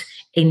point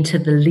into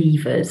the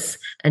levers.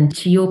 And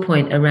to your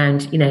point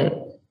around,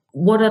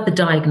 what are the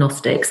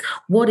diagnostics?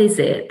 What is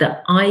it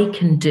that I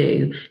can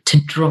do to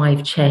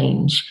drive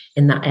change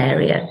in that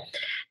area?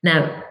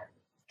 Now,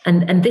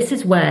 and this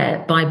is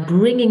where, by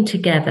bringing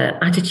together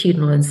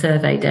attitudinal and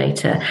survey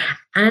data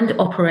and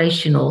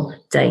operational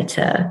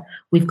data,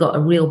 we've got a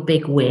real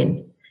big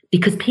win.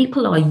 because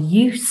people are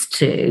used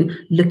to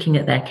looking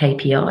at their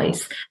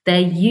KPIs. They're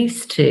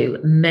used to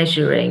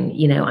measuring,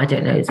 I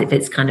don't know if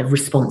it's kind of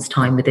response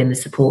time within the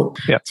support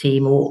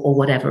team or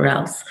whatever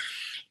else.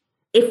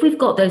 If we've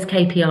got those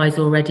KPIs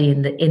already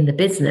in the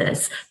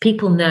business,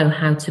 people know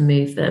how to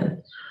move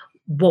them.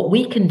 What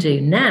we can do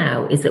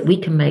now is that we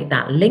can make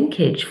that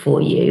linkage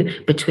for you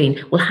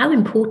between, well, how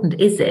important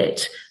is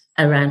it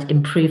around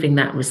improving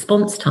that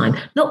response time?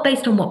 Not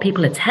based on what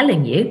people are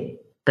telling you,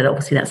 but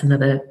obviously that's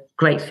another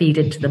great feed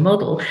into the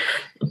model,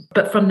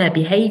 but from their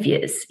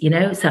behaviors,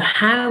 so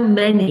how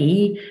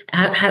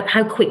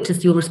quick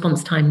does your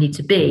response time need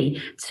to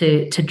be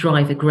to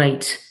drive a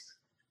great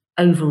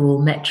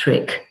overall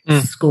metric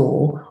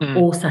score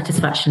or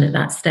satisfaction at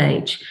that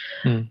stage?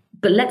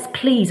 But let's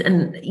please,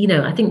 and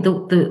I think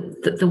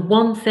the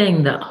one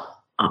thing that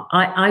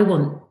I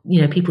want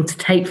people to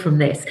take from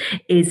this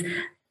is,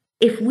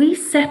 if we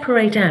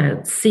separate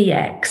out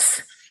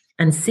CX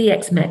and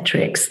CX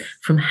metrics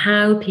from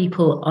how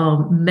people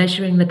are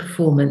measuring the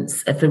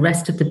performance of the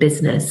rest of the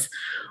business,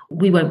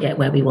 we won't get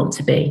where we want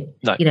to be.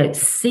 No.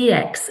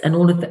 CX and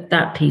all of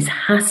that piece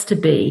has to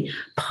be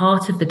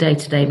part of the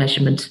day-to-day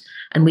measurement.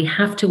 And we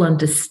have to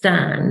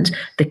understand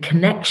the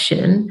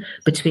connection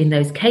between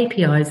those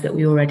KPIs that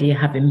we already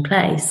have in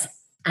place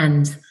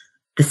and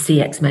the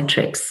CX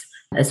metrics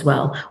as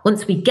well.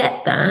 Once we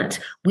get that,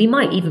 we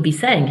might even be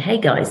saying, hey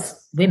guys,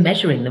 we're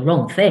measuring the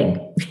wrong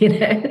thing.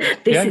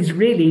 This is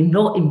really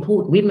not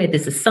important. We've made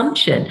this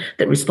assumption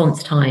that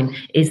response time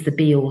is the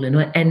be all and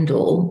end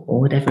all, or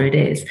whatever it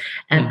is.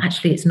 And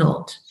actually it's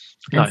not.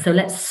 And so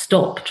let's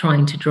stop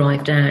trying to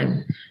drive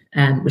down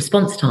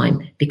response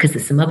time, because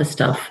there's some other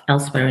stuff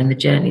elsewhere in the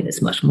journey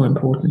that's much more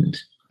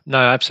important. No,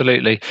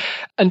 absolutely.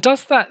 And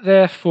does that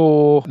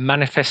therefore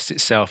manifest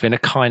itself in a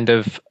kind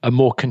of a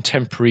more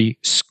contemporary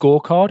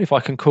scorecard, if I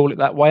can call it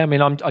that way? I mean,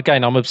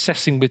 I'm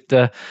obsessing with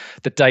the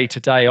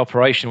day-to-day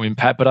operational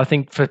impact, but I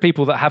think for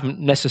people that haven't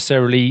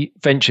necessarily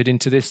ventured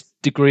into this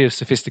degree of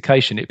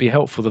sophistication, it'd be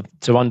helpful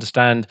to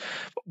understand,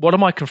 what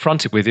am I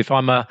confronted with if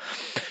I'm a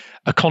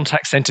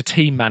contact center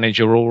team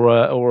manager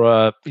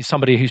or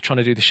somebody who's trying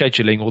to do the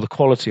scheduling or the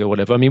quality or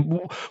whatever? I mean,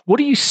 what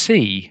do you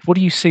see? What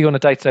do you see on a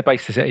day-to-day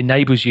basis that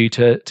enables you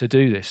to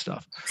do this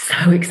stuff?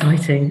 So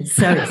exciting.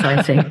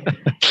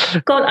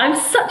 God, I'm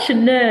such a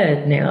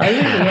nerd now. I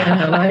really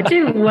am. I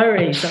do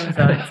worry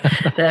sometimes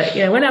that,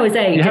 when I was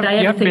 8, did I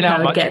ever think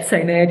I would get so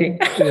nerdy?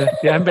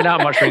 You haven't been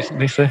out much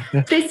recently, so.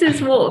 Yeah. This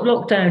is what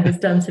lockdown has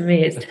done to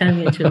me. It's turned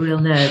me into a real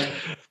nerd.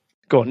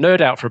 Go on,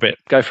 nerd out for a bit.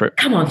 Go for it.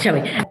 Come on,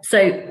 shall we?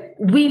 So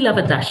we love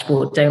a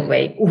dashboard, don't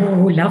we?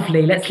 Oh,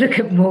 lovely. Let's look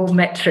at more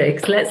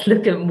metrics. Let's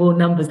look at more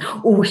numbers.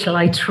 Oh, shall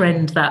I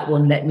trend that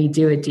one? Let me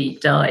do a deep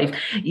dive.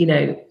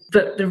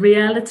 But the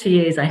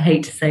reality is, I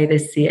hate to say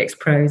this, CX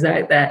pros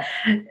out there,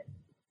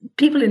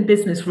 people in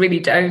business really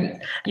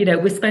don't.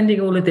 We're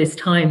spending all of this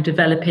time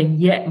developing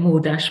yet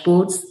more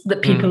dashboards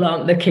that people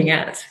aren't looking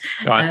at.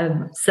 Right.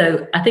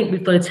 So I think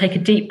we've got to take a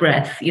deep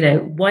breath,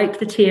 wipe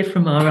the tear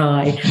from our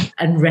eye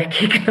and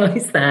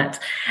recognize that.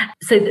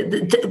 So,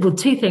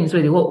 two things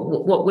really.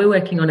 What we're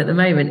working on at the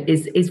moment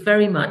is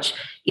very much,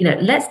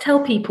 let's tell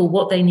people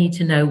what they need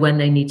to know when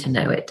they need to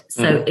know it.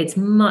 So it's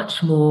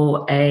much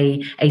more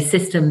a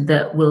system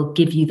that will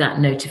give you that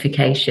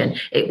notification.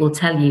 It will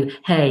tell you,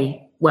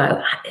 hey,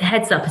 well,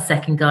 heads up a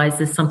second, guys,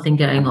 there's something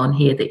going on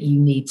here that you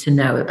need to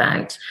know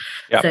about.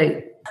 Yep.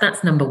 So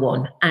that's number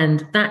one.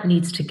 And that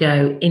needs to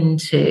go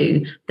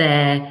into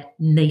their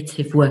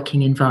native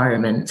working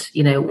environment.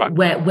 Right.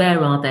 Where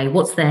are they?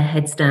 What's their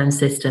heads down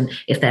system?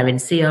 If they're in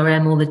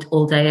CRM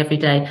all day, every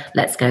day,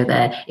 let's go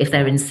there. If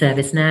they're in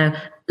ServiceNow,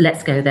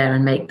 let's go there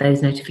and make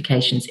those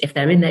notifications. If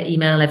they're in their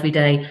email every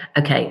day,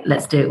 okay,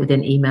 let's do it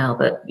within email.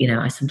 But,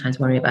 I sometimes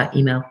worry about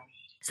email.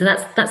 So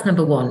that's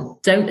number one.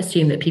 Don't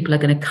assume that people are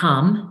going to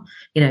come,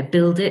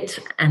 build it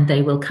and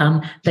they will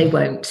come. They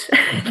won't.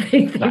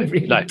 they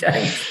really don't.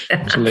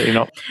 Absolutely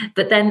not.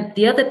 But then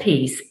the other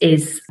piece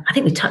is, I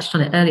think we touched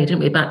on it earlier,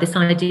 didn't we, about this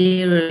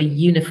idea of a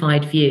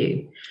unified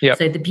view. Yep.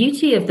 So the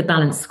beauty of the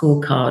balanced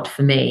scorecard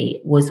for me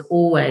was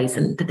always,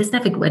 and this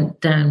never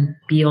went down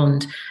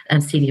beyond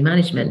senior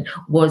management,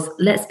 was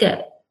let's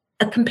get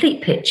a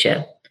complete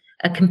picture,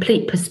 a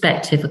complete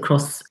perspective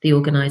across the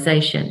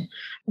organization.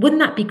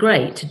 Wouldn't that be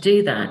great to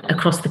do that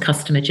across the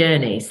customer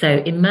journey? So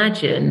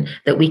imagine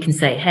that we can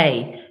say,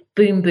 hey,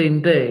 boom,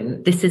 boom,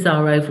 boom, this is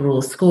our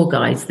overall score,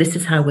 guys. This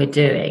is how we're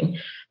doing.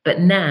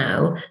 But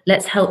now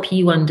let's help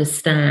you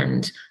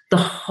understand the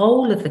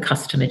whole of the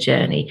customer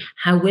journey,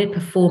 how we're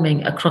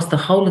performing across the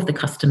whole of the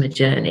customer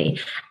journey,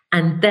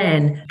 and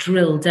then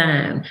drill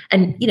down.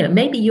 And,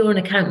 maybe you're an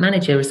account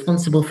manager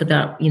responsible for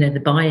that,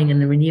 the buying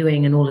and the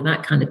renewing and all of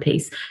that kind of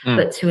piece.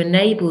 But to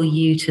enable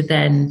you to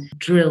then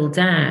drill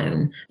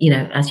down,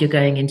 as you're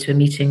going into a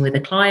meeting with a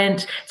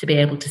client, to be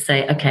able to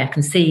say, okay, I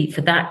can see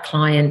for that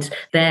client,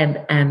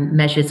 their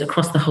measures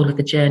across the whole of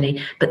the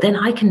journey. But then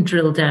I can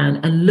drill down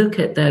and look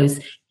at those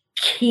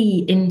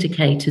key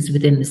indicators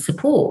within the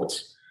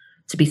support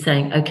to be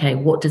saying, okay,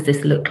 what does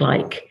this look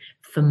like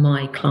for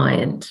my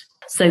client?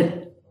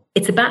 So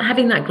it's about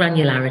having that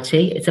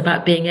granularity. It's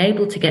about being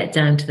able to get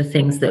down to the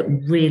things that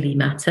really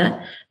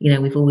matter.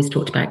 We've always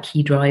talked about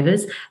key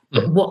drivers,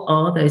 but what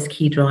are those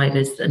key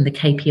drivers and the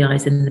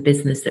KPIs in the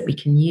business that we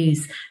can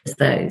use as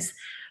those?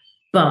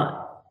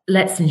 But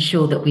let's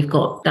ensure that we've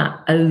got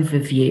that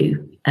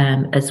overview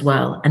as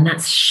well. And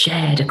that's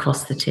shared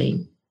across the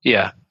team.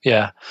 Yeah.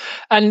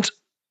 And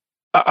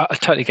I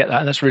totally get that.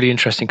 And that's really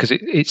interesting because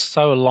it's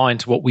so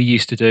aligned to what we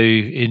used to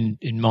do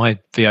in my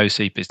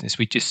VOC business.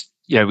 We just,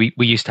 we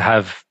used to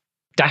have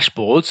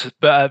dashboards,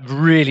 but at a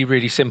really,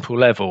 really simple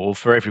level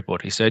for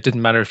everybody. So it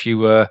didn't matter if you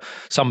were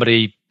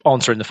somebody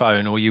answering the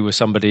phone or you were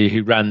somebody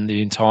who ran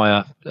the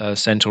entire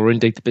centre or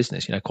indeed the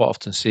business. Quite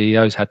often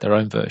CEOs had their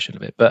own version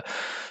of it. But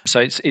so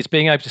it's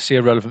being able to see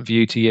a relevant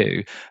view to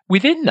you.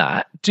 Within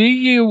that, do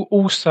you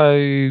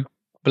also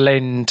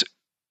blend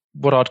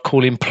what I'd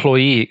call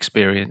employee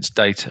experience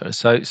data?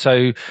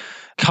 So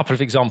couple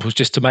of examples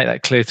just to make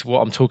that clear to what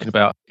I'm talking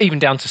about, even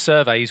down to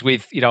surveys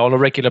with, on a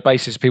regular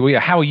basis, people,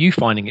 how are you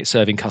finding it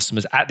serving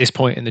customers at this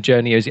point in the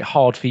journey? Is it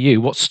hard for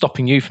you? What's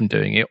stopping you from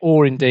doing it?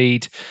 Or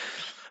indeed,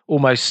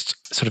 almost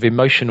sort of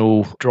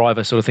emotional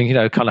driver sort of thing,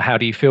 kind of how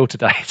do you feel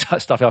today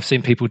type stuff. I've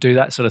seen people do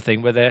that sort of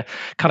thing where they're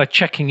kind of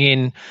checking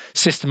in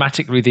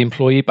systematically with the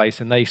employee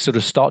base and they sort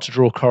of start to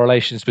draw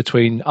correlations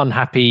between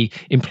unhappy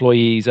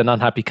employees and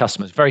unhappy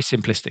customers, very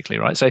simplistically,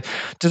 right? So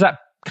does that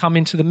come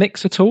into the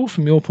mix at all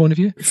from your point of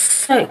view?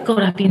 So,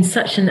 God, I've been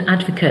such an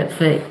advocate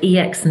for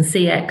EX and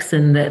CX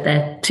and that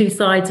they're two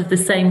sides of the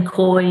same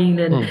coin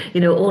and,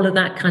 all of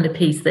that kind of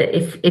piece, that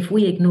if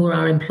we ignore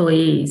our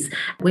employees,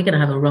 we're going to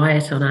have a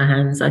riot on our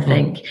hands, I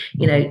think.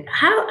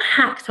 How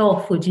hacked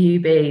off would you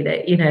be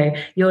that,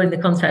 you're in the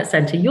contact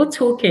center, you're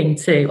talking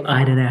to,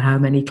 I don't know how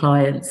many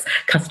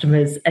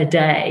customers a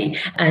day.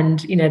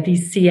 And,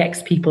 these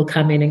CX people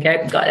come in and go,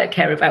 God, I don't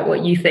care about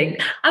what you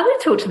think. I want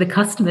to talk to the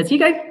customers. You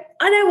go,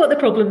 I know what the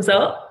problems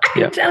are. I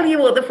can tell you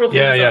what the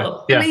problems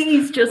are.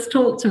 Please just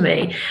talk to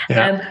me.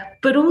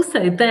 But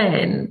also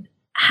then,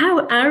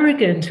 how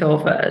arrogant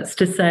of us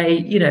to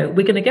say, we're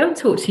going to go and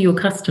talk to your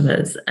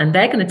customers and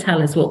they're going to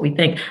tell us what we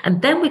think.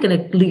 And then we're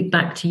going to loop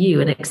back to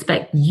you and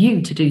expect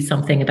you to do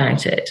something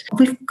about it.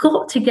 We've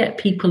got to get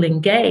people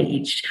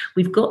engaged.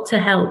 We've got to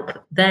help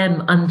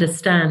them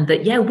understand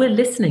that, we're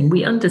listening.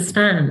 We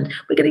understand.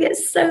 We're going to get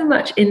so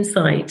much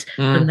insight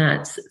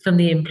from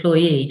the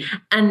employee.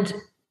 And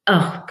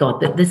oh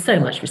God, there's so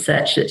much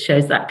research that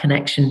shows that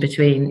connection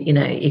between,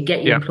 you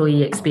get your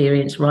employee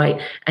experience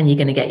right and you're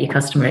going to get your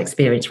customer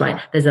experience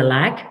right. There's a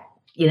lag,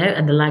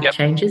 and the lag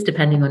changes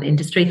depending on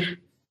industry,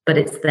 but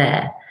it's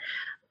there.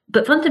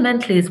 But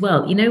fundamentally as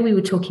well, we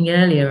were talking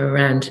earlier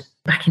around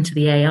back into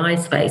the AI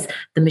space,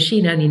 the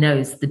machine only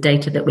knows the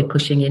data that we're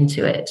pushing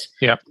into it.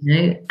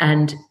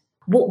 And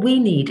what we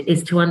need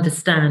is to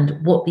understand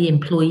what the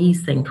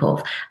employees think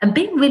of and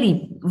being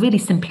really, really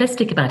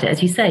simplistic about it.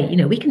 As you say,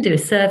 we can do a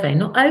survey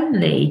not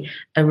only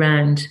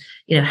around,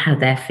 how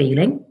they're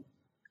feeling,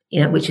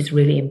 which is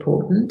really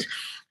important,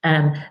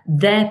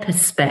 their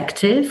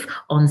perspective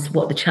on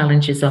what the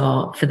challenges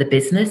are for the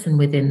business and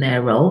within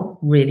their role,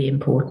 really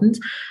important.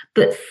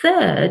 But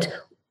third,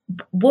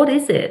 what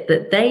is it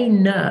that they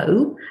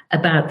know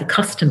about the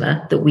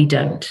customer that we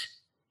don't?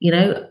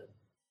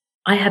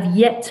 I have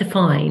yet to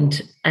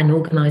find an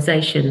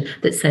organization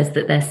that says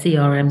that their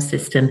CRM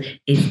system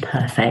is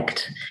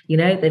perfect.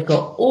 They've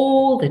got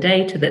all the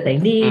data that they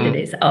need and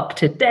it's up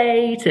to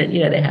date and,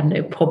 they have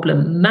no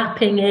problem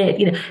mapping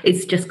it.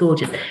 It's just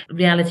gorgeous.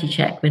 Reality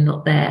check, we're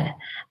not there.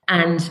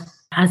 And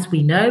as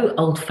we know,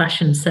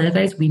 old-fashioned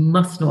surveys, we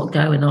must not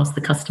go and ask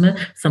the customer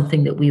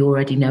something that we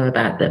already know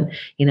about them.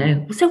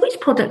 So which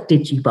product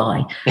did you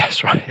buy?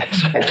 That's right.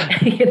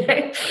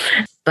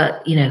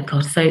 But,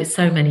 God,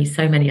 so many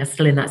are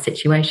still in that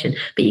situation.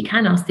 But you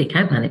can ask the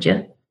account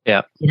manager.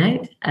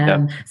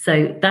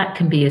 So that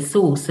can be a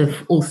source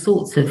of all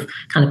sorts of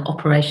kind of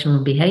operational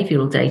and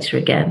behavioural data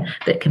again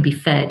that can be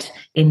fed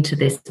into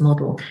this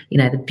model.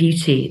 The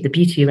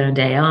beauty around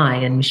AI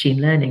and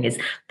machine learning is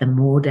the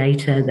more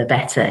data, the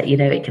better.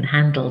 It can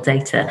handle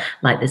data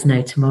like there's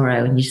no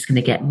tomorrow, and you're just going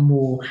to get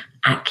more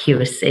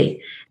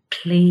accuracy.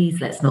 Please,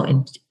 let's not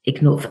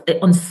ignore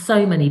on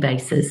so many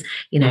bases.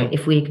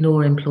 If we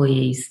ignore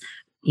employees,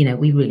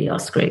 we really are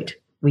screwed.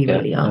 We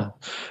really are.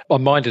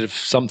 I'm minded of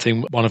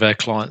something, one of our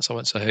clients, I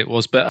won't say who it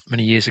was, but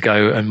many years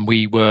ago, and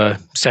we were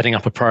setting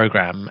up a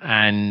program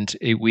and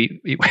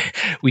we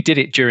did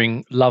it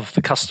during Love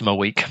the Customer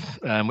Week,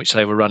 which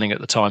they were running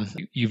at the time.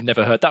 You've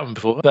never heard that one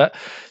before, but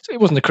it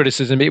wasn't a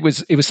criticism. It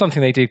was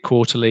something they did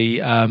quarterly,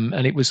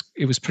 and it was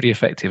pretty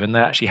effective. And they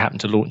actually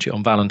happened to launch it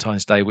on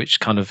Valentine's Day, which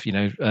kind of,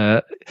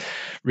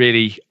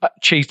 really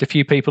cheesed a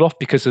few people off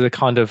because of the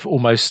kind of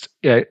almost,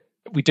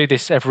 we do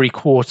this every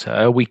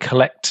quarter. We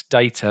collect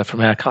data from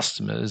our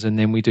customers and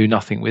then we do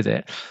nothing with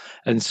it.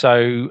 And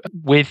so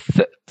with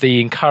the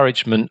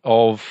encouragement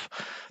of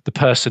the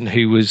person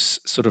who was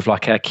sort of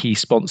like our key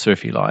sponsor,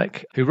 if you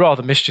like, who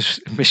rather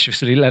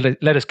mischievously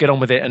let us get on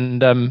with it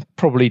and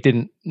probably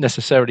didn't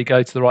necessarily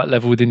go to the right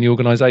level within the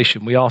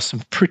organisation, we asked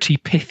some pretty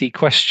pithy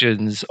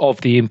questions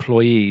of the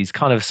employees,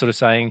 kind of sort of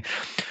saying,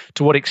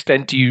 to what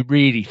extent do you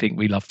really think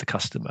we love the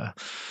customer?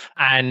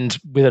 And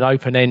with an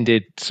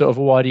open-ended sort of,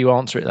 why do you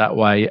answer it that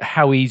way?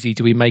 How easy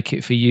do we make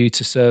it for you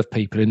to serve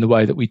people in the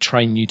way that we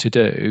train you to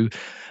do?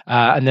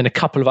 And then a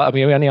couple of,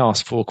 we only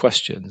asked 4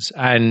 questions.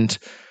 And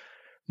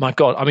my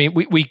God,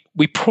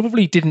 we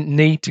probably didn't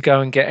need to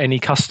go and get any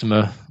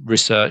customer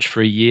research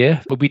for a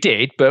year. Well, we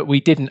did, but we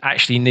didn't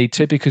actually need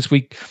to, because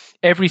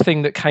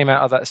everything that came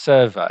out of that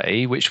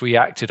survey, which we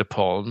acted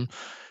upon,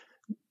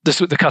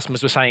 the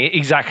customers were saying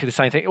exactly the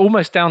same thing,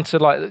 almost down to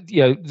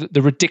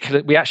the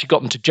ridiculous. We actually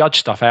got them to judge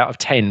stuff out of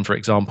 10, for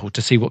example,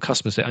 to see what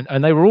customers did,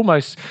 and they were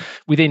almost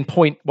within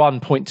 0.1,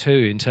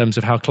 0.2 in terms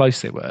of how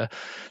close they were.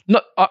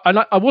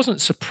 I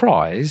wasn't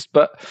surprised,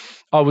 but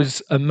I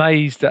was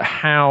amazed at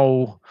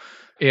how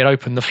it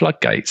opened the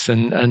floodgates.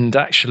 And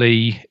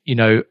actually,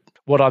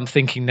 what I'm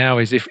thinking now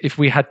is if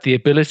we had the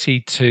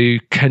ability to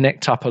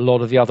connect up a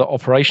lot of the other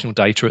operational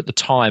data at the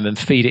time and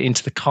feed it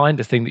into the kind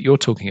of thing that you're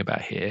talking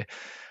about here,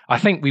 I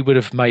think we would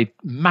have made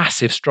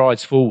massive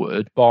strides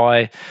forward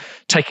by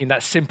taking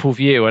that simple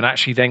view and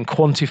actually then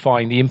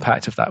quantifying the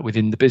impact of that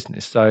within the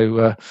business.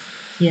 So,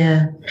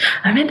 yeah,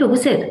 I remember,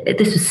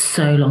 this was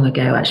so long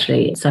ago,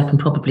 actually, so I can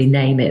probably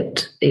name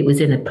it. It was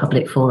in a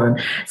public forum.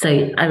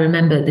 So I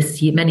remember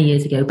many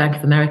years ago, Bank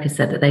of America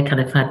said that they kind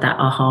of had that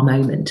aha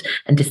moment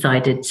and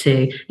decided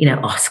to,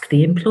 ask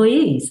the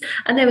employees.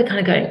 And they were kind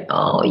of going,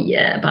 oh,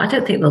 yeah, but I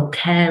don't think they'll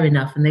care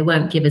enough and they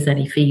won't give us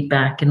any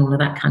feedback and all of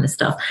that kind of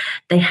stuff.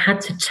 They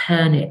had to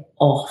turn it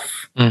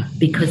off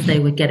because they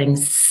were getting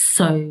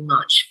so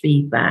much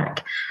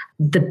feedback.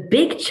 The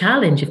big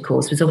challenge, of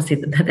course, was obviously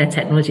that their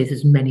technology, this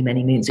was many,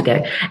 many moons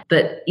ago,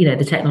 but,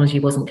 the technology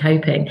wasn't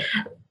coping.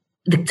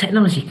 The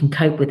technology can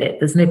cope with it.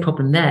 There's no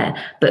problem there.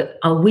 But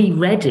are we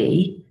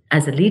ready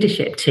as a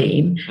leadership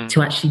team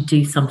to actually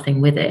do something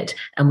with it?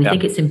 And we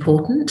think it's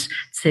important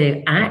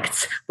to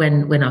act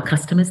when our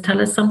customers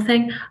tell us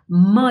something.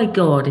 My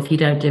God, if you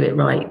don't do it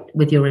right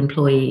with your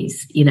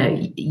employees,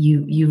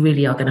 you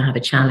really are going to have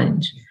a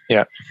challenge.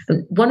 Yeah.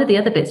 One of the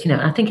other bits,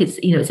 I think it's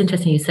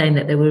interesting you're saying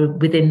that they were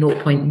within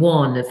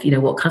 0.1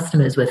 of, what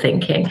customers were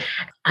thinking.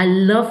 I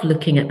love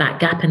looking at that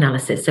gap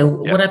analysis. So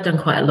what I've done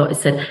quite a lot is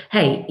said,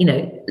 hey,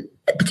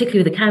 particularly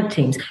with account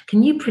teams,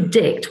 can you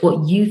predict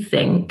what you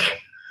think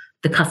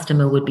the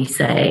customer would be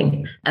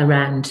saying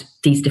around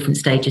these different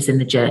stages in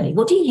the journey?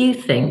 What do you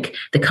think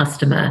the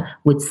customer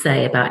would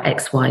say about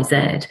X, Y,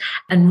 Z?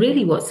 And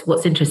really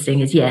what's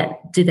interesting is,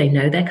 do they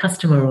know their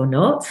customer or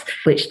not?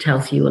 Which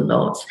tells you a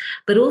lot.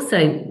 But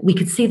also we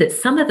could see that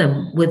some of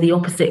them were the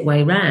opposite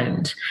way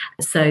round.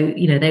 So,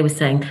 they were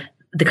saying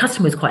the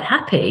customer was quite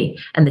happy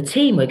and the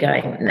team were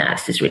going, nah,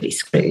 this is really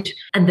screwed.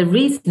 And the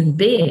reason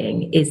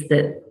being is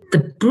that the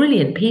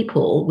brilliant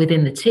people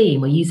within the team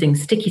were using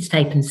sticky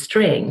tape and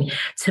string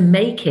to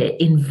make it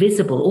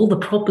invisible, all the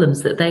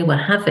problems that they were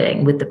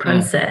having with the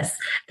process.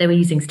 They were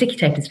using sticky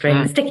tape and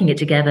string, sticking it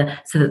together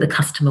so that the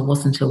customer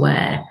wasn't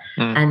aware.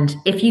 And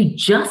if you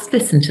just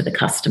listen to the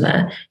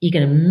customer, you're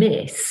going to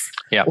miss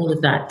all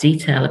of that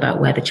detail about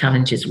where the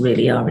challenges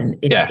really are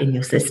in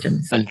your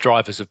systems. And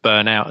drivers of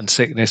burnout and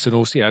sickness, and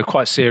also,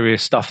 quite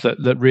serious stuff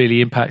that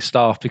really impacts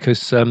staff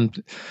because...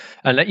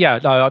 I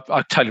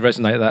totally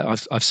resonate with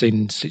that. I've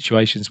seen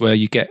situations where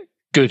you get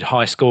good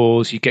high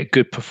scores, you get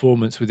good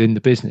performance within the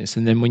business,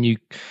 and then when you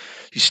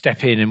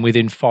step in and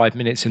within 5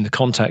 minutes in the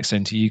contact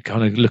center, you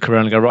kind of look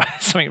around and go, right,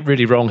 there's something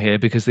really wrong here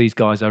because these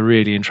guys are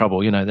really in trouble.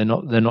 They're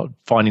not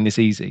finding this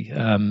easy.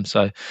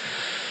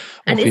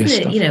 And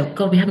isn't it,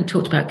 God, we haven't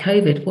talked about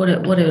COVID. What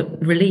a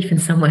relief in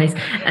some ways.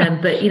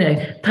 But,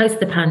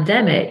 post the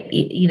pandemic,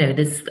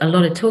 there's a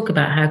lot of talk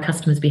about how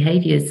customers'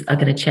 behaviors are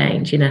going to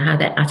change, how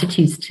their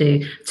attitudes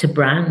to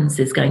brands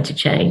is going to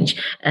change.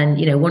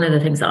 And, one of the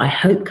things that I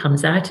hope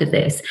comes out of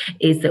this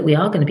is that we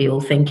are going to be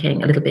all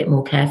thinking a little bit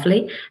more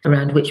carefully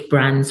around which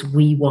brands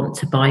we want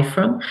to buy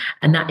from.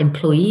 And that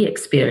employee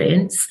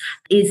experience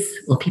is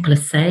what people are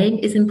saying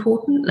is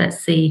important. Let's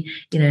see,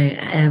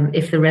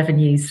 if the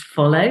revenues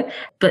follow.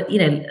 But,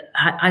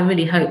 I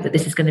really hope that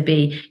this is going to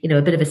be,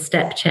 a bit of a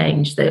step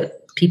change, that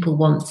people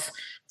want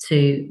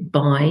to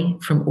buy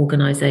from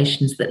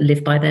organizations that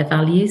live by their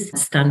values,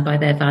 stand by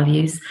their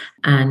values,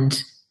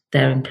 and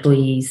their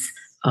employees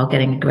are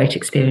getting a great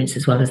experience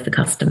as well as the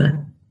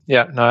customer.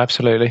 Yeah, no,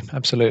 absolutely.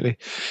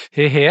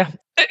 Here.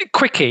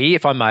 Quickie,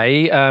 if I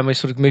may, we're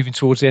sort of moving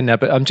towards the end now,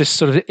 but I'm just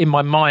sort of in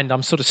my mind,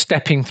 I'm sort of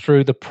stepping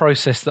through the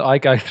process that I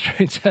go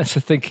through in terms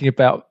of thinking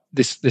about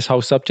this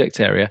whole subject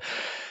area.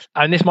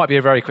 And this might be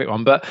a very quick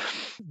one, but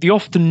the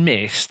often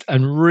missed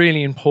and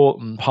really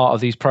important part of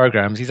these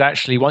programs is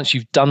actually, once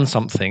you've done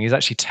something, is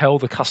actually tell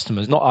the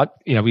customers, not,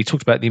 we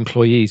talked about the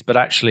employees, but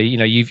actually,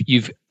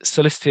 you've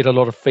solicited a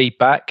lot of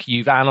feedback,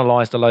 you've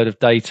analyzed a load of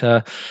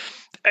data.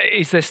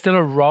 Is there still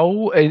a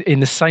role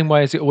in the same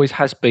way as it always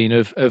has been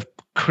of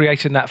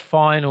creating that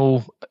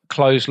final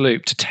closed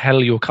loop to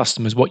tell your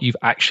customers what you've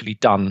actually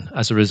done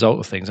as a result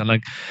of things?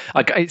 And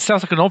it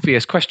sounds like an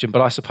obvious question,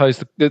 but I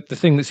suppose the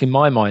thing that's in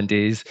my mind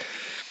is,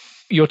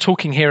 you're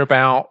talking here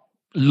about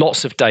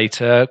lots of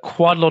data,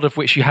 quite a lot of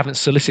which you haven't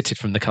solicited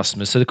from the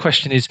customers. So the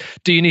question is,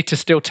 do you need to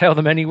still tell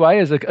them anyway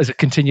as a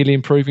continually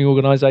improving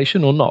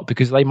organisation or not?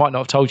 Because they might not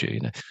have told you.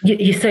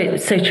 You're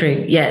so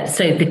true. Yeah.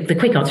 So the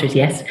quick answer is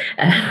yes.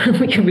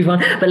 We can move on,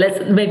 but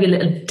let's maybe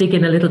dig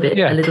in a little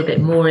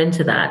bit more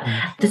into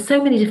that. There's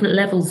so many different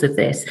levels of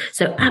this.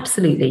 So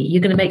absolutely,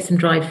 you're going to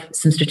drive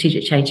some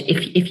strategic change.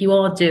 If you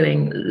are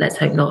doing, let's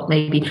hope not,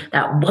 maybe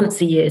that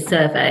once a year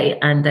survey,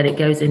 and then it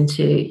goes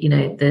into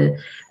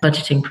the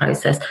budgeting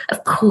process.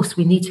 Of course,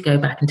 we need to go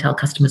back and tell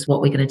customers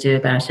what we're going to do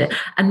about it,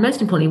 and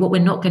most importantly, what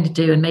we're not going to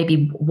do, and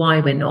maybe why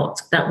we're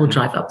not. That will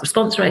drive up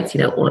response rates.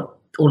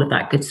 All of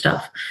that good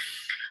stuff.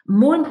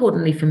 More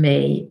importantly for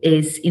me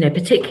is,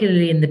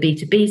 particularly in the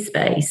B2B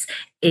space,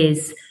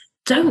 is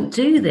don't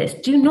do this.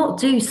 Do not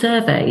do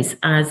surveys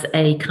as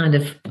a kind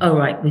of, all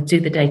right, we do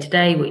the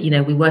day-to-day,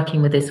 we're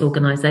working with this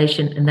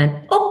organization, and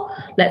then,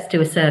 let's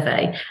do a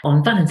survey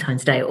on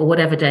Valentine's Day or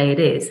whatever day it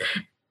is.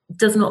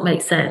 Does not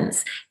make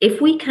sense.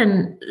 If we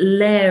can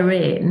layer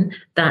in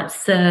that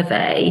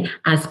survey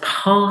as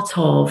part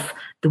of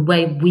the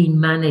way we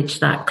manage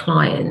that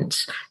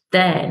client,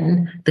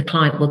 then the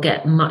client will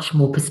get much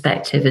more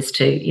perspective as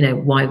to,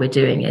 why we're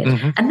doing it.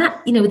 Mm-hmm. And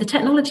that, with the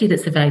technology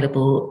that's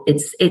available,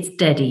 it's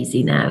dead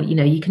easy now.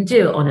 You can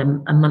do it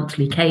on a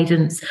monthly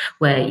cadence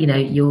where,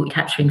 you're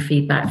capturing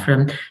feedback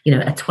from,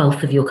 a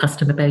 12th of your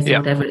customer base or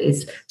whatever it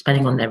is,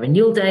 depending on their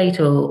renewal date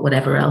or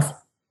whatever else.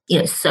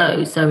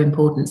 So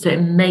important. So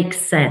it makes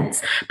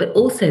sense, but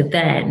also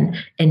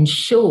then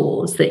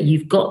ensures that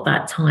you've got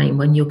that time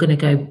when you're going to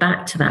go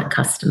back to that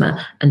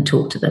customer and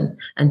talk to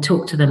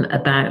them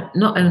about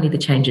not only the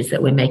changes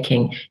that we're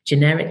making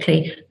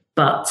generically,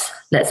 but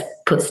let's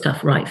put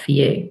stuff right for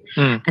you.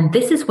 And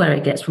this is where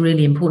it gets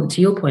really important,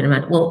 to your point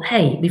around, well,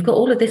 hey, we've got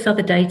all of this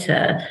other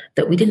data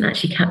that we didn't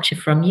actually capture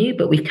from you,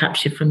 but we've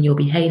captured from your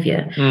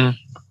behavior.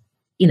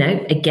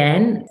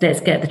 Again,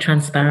 let's get the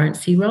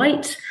transparency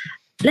right.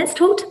 Let's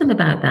talk to them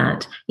about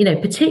that,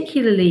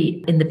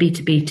 particularly in the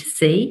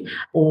B2B2C,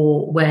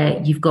 or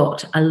where you've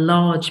got a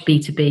large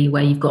B2B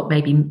where you've got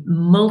maybe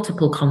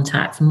multiple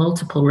contacts,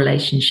 multiple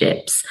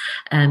relationships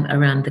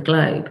around the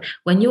globe.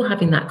 When you're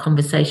having that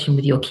conversation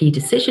with your key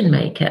decision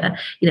maker,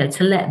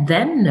 to let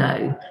them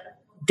know,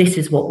 this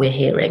is what we're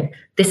hearing.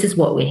 This is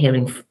what we're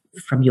hearing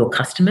from your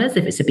customers,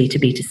 if it's a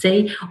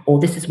B2B2C, or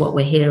this is what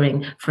we're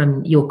hearing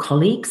from your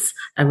colleagues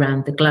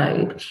around the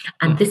globe.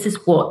 And this is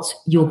what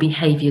your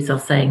behaviors are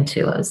saying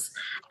to us.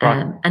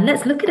 Right. And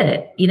let's look at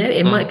it.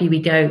 It might be we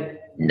go,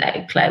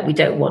 no, Claire, we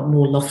don't want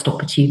more lost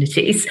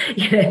opportunities.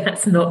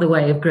 That's not the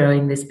way of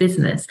growing this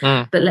business.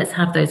 But let's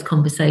have those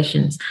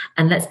conversations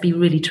and let's be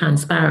really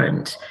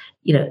transparent.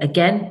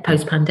 Again,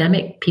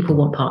 post-pandemic, people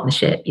want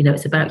partnership.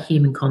 It's about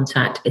human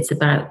contact. It's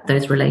about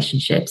those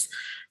relationships.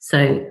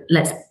 So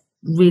let's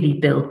really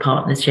build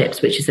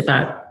partnerships, which is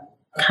about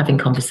having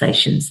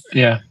conversations.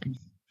 Yeah,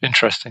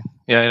 interesting.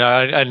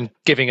 Yeah, and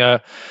giving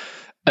a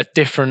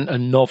different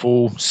and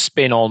novel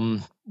spin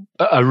on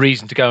a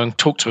reason to go and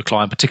talk to a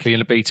client, particularly in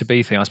a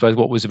B2B thing. I suppose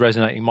what was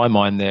resonating in my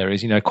mind there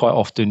is, quite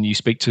often you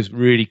speak to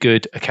really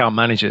good account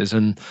managers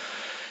and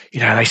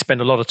they spend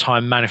a lot of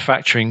time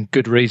manufacturing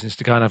good reasons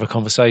to go and have a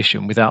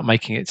conversation without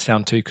making it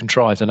sound too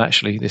contrived. And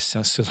actually, this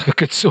sounds like a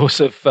good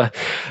source of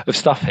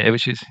stuff here,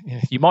 which is,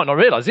 you might not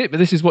realise it, but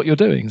this is what you're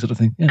doing, sort of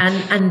thing. Yeah.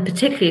 And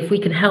particularly if we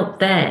can help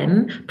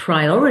them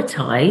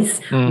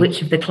prioritise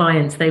which of the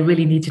clients they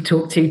really need to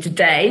talk to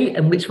today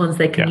and which ones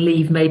they can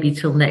leave maybe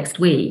till next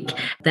week,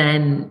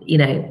 then,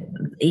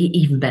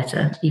 even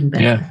better.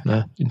 Yeah,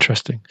 no,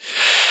 interesting.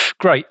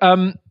 Great.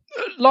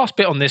 Last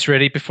bit on this,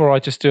 really, before I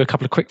just do a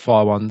couple of quick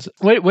fire ones.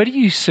 Where do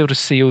you sort of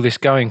see all this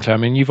going, Claire? I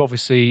mean, you've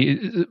obviously,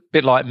 a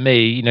bit like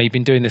me, you've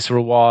been doing this for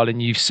a while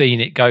and you've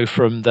seen it go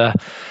from the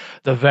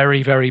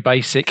very, very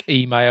basic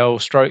email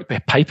stroke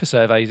paper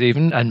surveys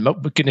even. And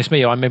goodness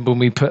me, I remember when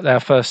we put our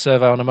first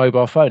survey on a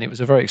mobile phone, it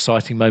was a very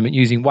exciting moment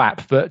using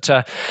WAP, but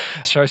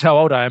shows how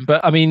old I am.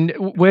 But I mean,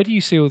 where do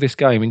you see all this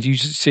going? I mean, do you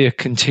see a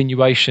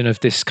continuation of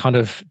this kind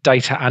of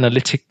data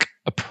analytic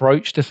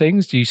approach to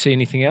things? Do you see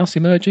anything else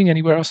emerging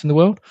anywhere else in the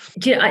world?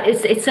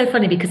 It's so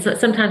funny because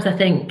sometimes I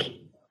think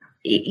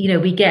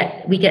we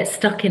get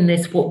stuck in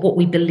this what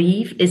we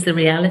believe is the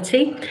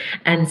reality,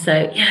 and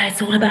so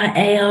it's all about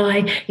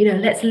AI.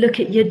 Let's look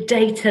at your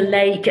data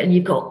lake, and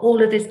you've got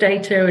all of this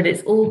data, and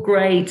it's all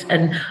great,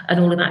 and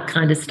all of that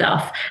kind of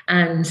stuff.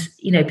 And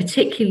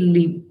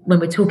particularly when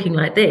we're talking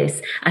like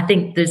this, I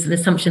think there's an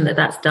assumption that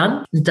that's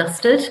done and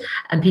dusted,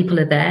 and people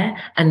are there,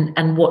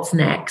 and what's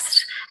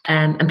next.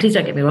 And please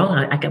don't get me wrong,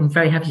 I'm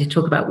very happy to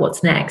talk about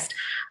what's next.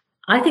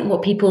 I think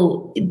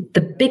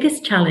the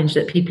biggest challenge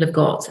that people have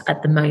got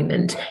at the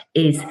moment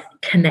is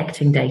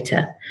connecting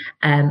data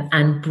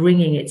and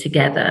bringing it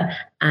together.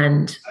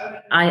 And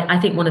I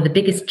think one of the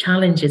biggest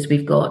challenges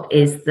we've got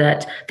is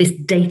that this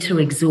data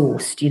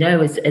exhaust,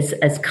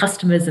 as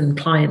customers and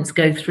clients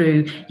go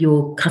through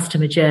your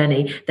customer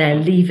journey, they're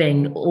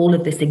leaving all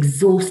of this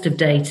exhaust of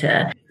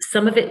data.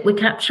 Some of it we're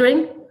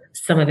capturing,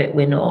 some of it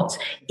we're not.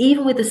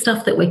 Even with the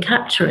stuff that we're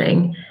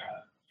capturing,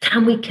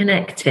 can we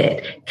connect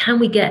it? Can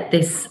we get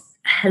this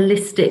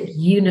holistic,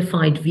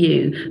 unified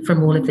view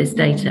from all of this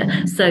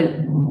data. So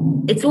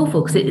it's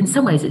awful because in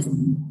some ways it's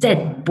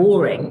dead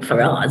boring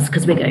for us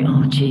because we're going,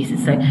 oh,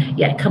 Jesus. So,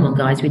 yeah, come on,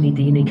 guys, we need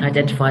the unique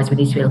identifiers. We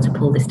need to be able to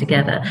pull this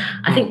together.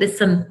 I think there's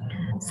some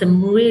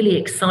really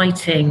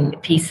exciting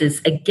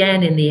pieces,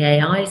 again, in the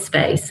AI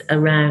space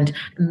around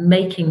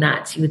making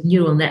that with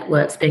neural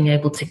networks being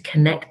able to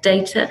connect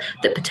data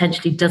that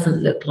potentially doesn't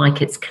look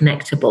like it's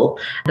connectable,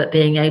 but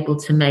being able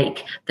to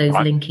make those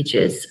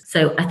linkages.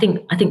 So I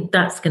think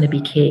that's going to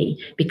be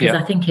key because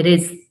I think it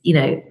is,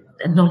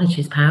 knowledge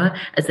is power,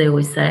 as they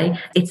always say.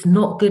 It's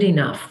not good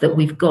enough that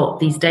we've got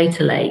these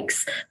data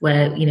lakes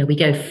where, we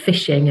go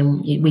fishing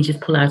and we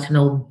just pull out an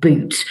old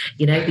boot,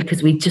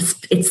 because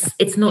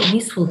it's not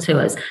useful to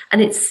us.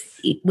 And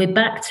we're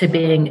back to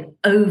being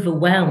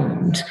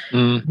overwhelmed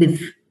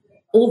with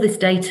all this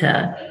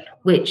data,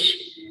 which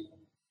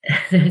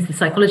the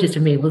psychologist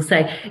in me will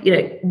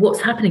say,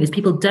 what's happening is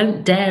people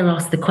don't dare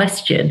ask the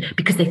question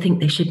because they think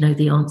they should know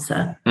the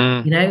answer.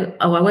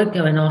 I won't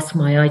go and ask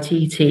my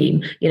IT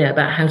team,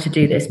 about how to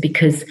do this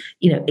because,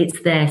 it's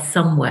there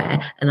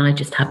somewhere and I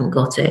just haven't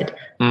got it.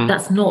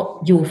 That's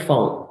not your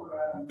fault.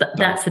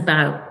 That's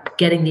about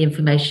getting the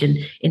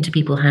information into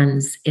people's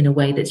hands in a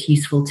way that's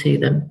useful to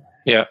them.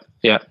 Yeah,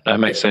 that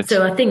makes sense.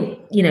 So I think,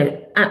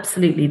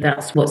 absolutely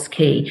that's what's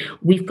key.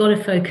 We've got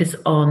to focus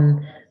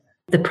on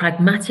the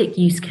pragmatic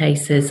use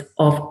cases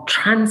of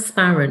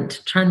transparent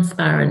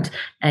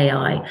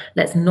AI.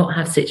 Let's not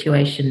have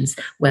situations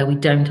where we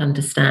don't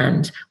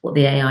understand what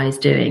the AI is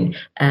doing.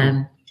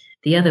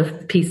 The other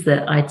piece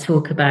that I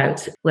talk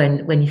about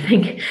when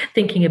you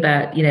thinking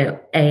about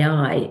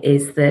AI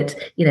is that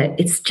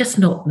it's just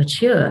not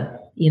mature.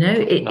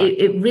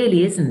 It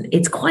really isn't.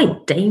 It's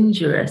quite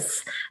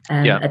dangerous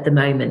at the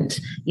moment.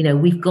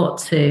 We've got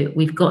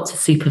to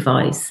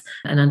supervise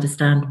and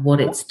understand what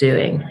it's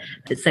doing.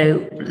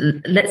 So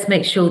let's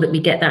make sure that we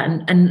get that,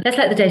 and let's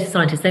let the data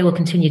scientists. They will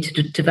continue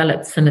to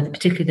develop some of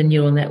particularly the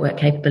neural network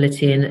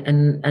capability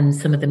and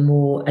some of the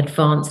more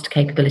advanced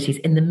capabilities.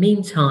 In the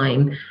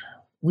meantime,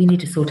 we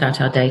need to sort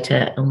out our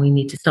data and we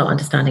need to start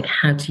understanding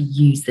how to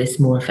use this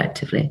more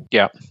effectively.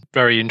 Yeah,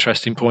 very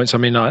interesting points. I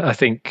mean, I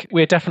think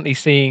we're definitely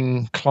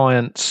seeing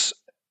clients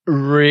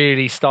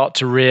really start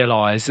to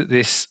realize that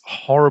this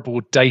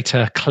horrible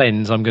data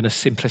cleanse, I'm going to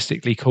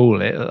simplistically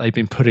call it, that they've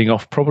been putting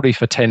off probably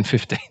for 10,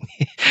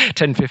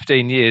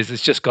 15 years,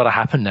 has just got to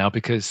happen now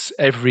because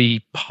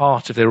every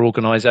part of their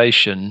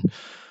organization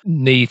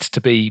needs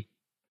to be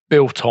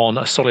built on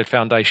a solid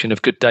foundation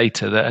of good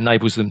data that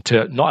enables them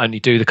to not only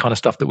do the kind of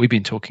stuff that we've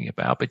been talking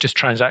about, but just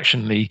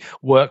transactionally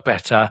work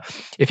better.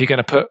 If you're going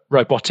to put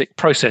robotic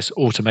process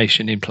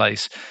automation in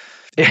place,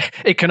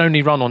 it can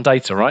only run on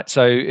data, right?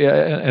 So,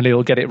 and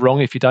it'll get it wrong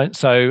if you don't.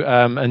 So,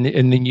 and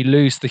then you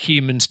lose the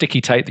human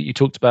sticky tape that you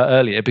talked about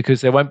earlier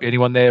because there won't be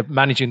anyone there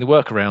managing the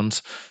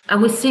workarounds.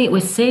 And we're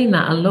seeing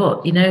that a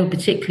lot,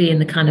 particularly in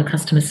the kind of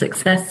customer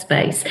success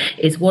space.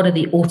 Is what are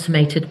the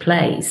automated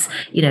plays?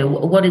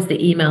 What is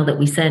the email that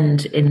we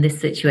send in this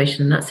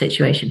situation and that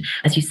situation?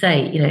 As you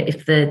say,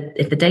 if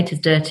the data's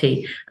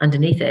dirty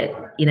underneath it,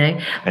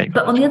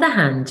 But on the other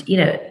hand,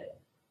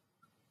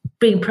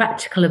 being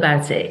practical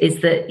about it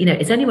is that,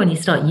 it's only when you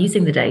start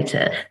using the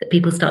data that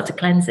people start to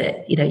cleanse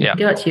it. You can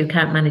go out to your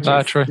account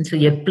managers until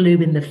you're blue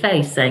in the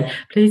face saying,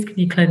 please, can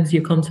you cleanse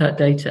your contact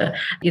data?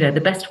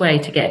 The best way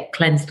to get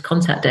cleansed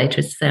contact data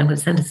is to say, I'm going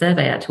to send a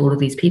survey out to all of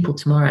these people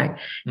tomorrow.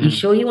 You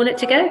sure you want it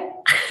to go?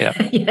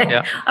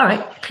 Yeah. All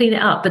right, clean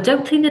it up. But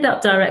don't clean it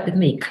up direct with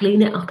me.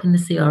 Clean it up in the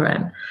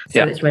CRM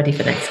so it's ready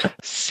for next time.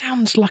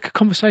 Sounds like a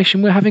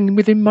conversation we're having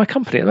within my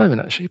company at the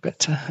moment, actually.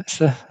 But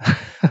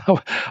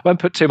I won't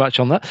put too much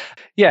on that.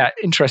 Yeah,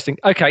 interesting.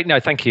 Okay, no,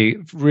 thank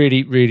you.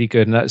 Really, really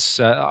good. And that's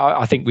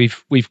I think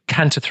we've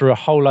cantered through a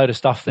whole load of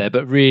stuff there,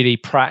 but really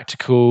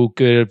practical,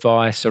 good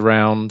advice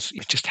around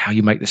just how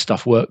you make this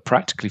stuff work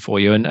practically for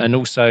you, and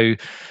also.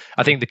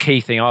 I think the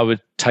key thing I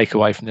would take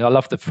away from it, I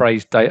love the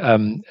phrase,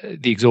 the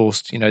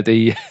exhaust,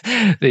 the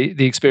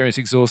experience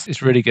exhaust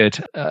is really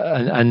good.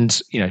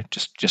 And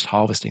just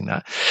harvesting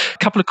that. A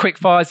couple of quick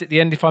fires at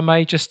the end, if I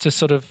may, just to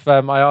sort of,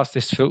 I asked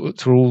this to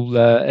all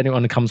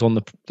anyone who comes on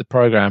the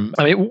program.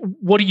 I mean,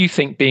 what do you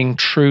think being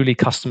truly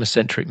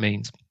customer-centric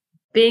means?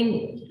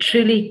 Being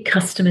truly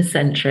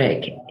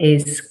customer-centric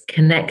is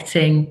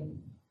connecting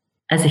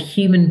as a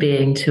human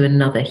being to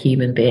another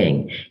human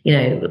being,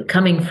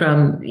 coming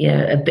from,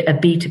 a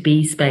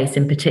B2B space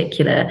in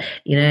particular,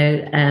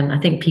 I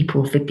think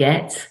people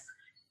forget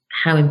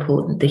how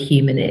important the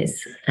human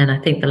is. And I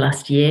think the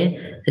last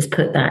year has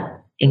put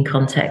that in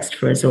context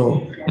for us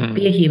all.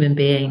 Be a human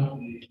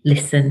being,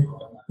 listen,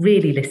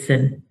 really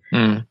listen,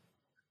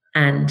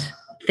 and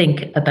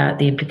think about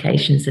the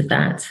implications of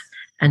that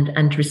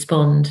and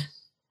respond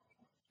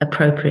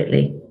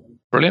appropriately.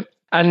 Brilliant.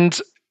 And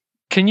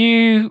can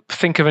you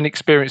think of an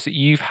experience that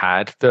you've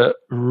had that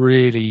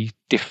really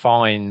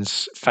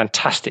defines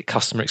fantastic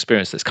customer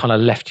experience that's kind of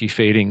left you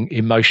feeling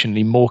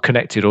emotionally more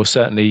connected or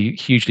certainly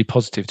hugely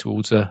positive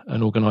towards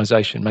an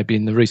organization, maybe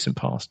in the recent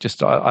past?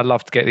 Just, I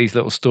love to get these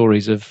little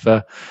stories of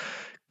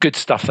good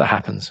stuff that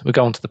happens. We'll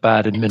go on to the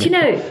bad in a minute. Do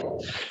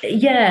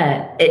you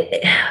know,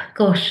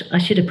 gosh, I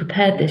should have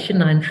prepared this,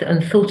 shouldn't I,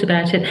 and thought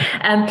about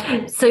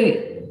it.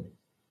 So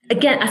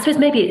again, I suppose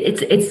maybe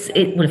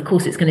well, of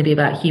course, it's going to be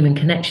about human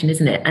connection,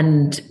 isn't it?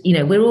 And,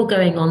 we're all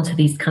going on to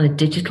these kind of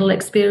digital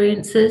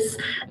experiences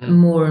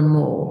more and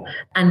more.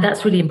 And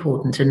that's really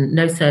important. And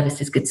no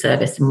service is good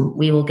service. And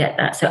we all get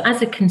that. So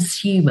as a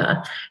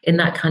consumer in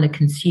that kind of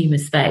consumer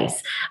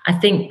space, I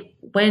think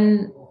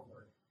when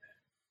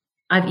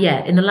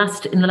in the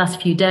last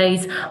few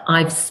days,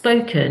 I've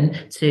spoken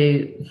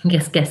to,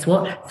 guess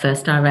what?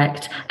 First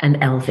Direct and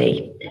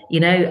LV,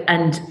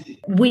 and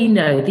we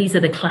know these are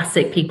the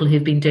classic people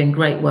who've been doing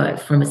great work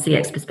from a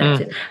CX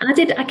perspective.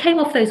 And I came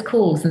off those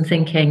calls and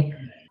thinking,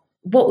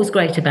 what was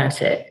great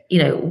about it?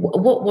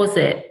 What was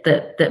it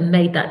that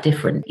made that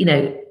different?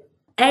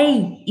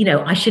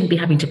 I shouldn't be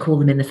having to call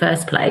them in the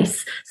first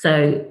place.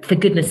 So for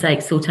goodness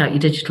sake, sort out your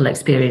digital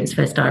experience,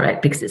 First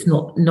Direct, because it's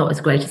not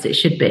as great as it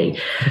should be.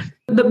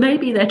 But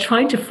maybe they're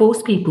trying to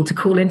force people to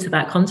call into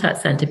that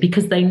contact center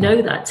because they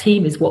know that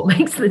team is what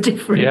makes the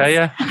difference.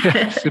 Yeah.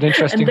 It's an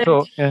interesting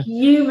thought. Yeah.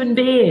 Human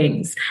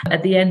beings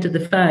at the end of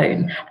the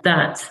phone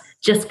that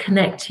just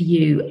connect to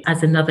you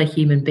as another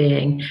human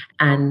being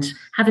and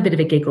have a bit of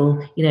a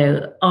giggle,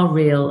 are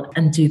real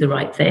and do the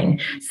right thing.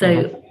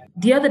 So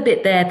the other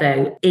bit there,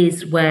 though,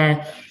 is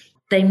where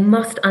they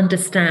must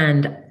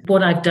understand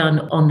what I've done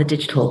on the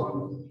digital.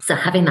 So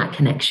having that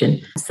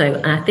connection.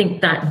 So I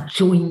think that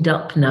joined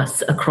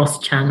upness across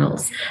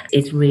channels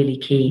is really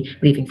key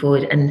moving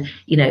forward. And,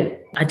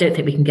 I don't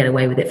think we can get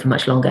away with it for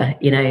much longer.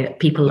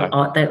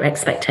 Their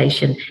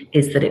expectation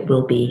is that it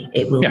will be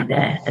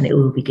there and it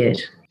will be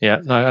good. Yeah,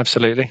 no,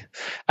 absolutely.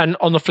 And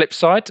on the flip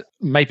side,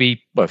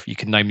 maybe, if you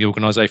can name the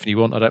organisation you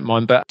want, I don't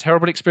mind, but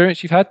terrible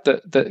experience you've had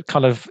that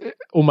kind of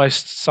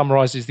almost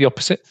summarises the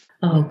opposite?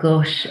 Oh,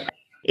 gosh.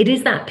 It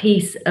is that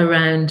piece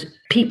around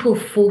people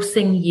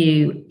forcing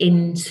you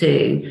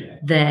into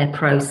their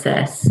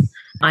process.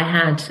 I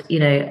had,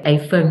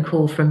 a phone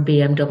call from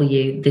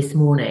BMW this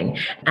morning,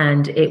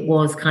 and it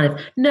was kind of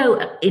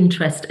no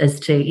interest as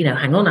to,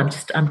 hang on,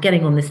 I'm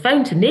getting on this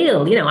phone to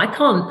Neil, I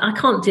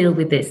can't deal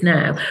with this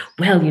now.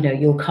 Well,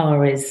 your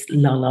car is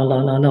la, la, la,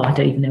 la, la. I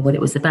don't even know what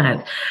it was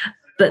about.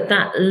 But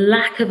that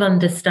lack of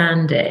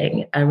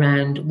understanding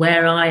around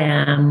where I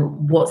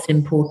am, what's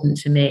important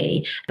to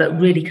me, but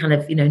really kind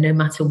of, no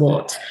matter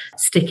what,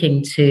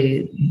 sticking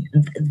to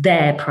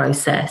their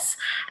process.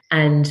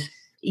 And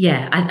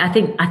I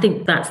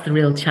think that's the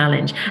real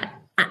challenge.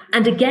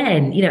 And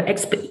again,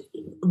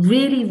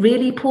 really,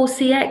 really poor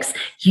CX,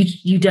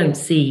 you don't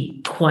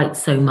see quite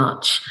so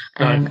much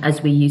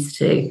as we used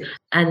to.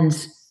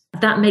 And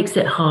that makes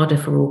it harder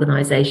for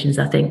organizations,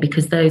 I think,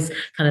 because those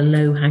kind of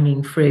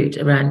low-hanging fruit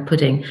around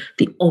putting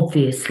the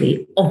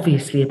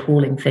obviously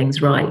appalling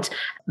things right,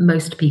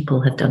 most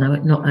people have done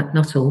it,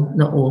 not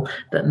all,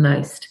 but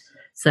most.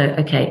 So,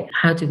 okay,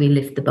 how do we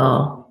lift the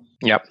bar?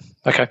 Yep.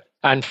 Okay.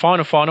 And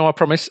final, I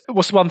promise.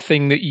 What's one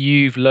thing that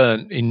you've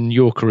learned in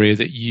your career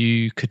that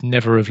you could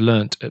never have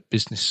learnt at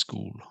business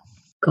school?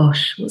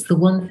 Gosh, what's the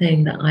one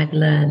thing that I've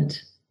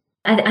learned?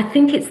 I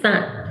think it's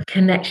that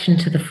connection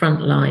to the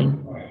front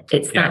line.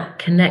 It's that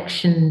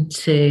connection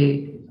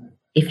to,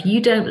 if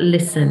you don't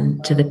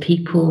listen to the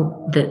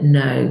people that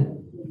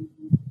know,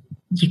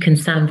 you can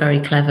sound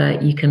very clever.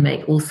 You can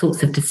make all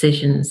sorts of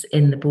decisions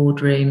in the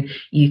boardroom.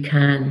 You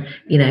can,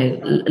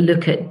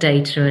 look at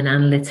data and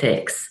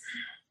analytics.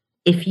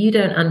 If you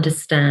don't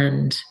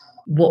understand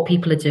what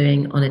people are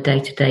doing on a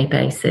day-to-day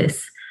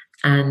basis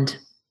and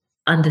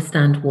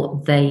understand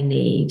what they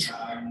need,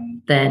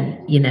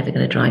 then you're never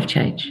going to drive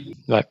change.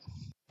 Right.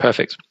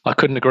 Perfect. I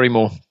couldn't agree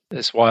more.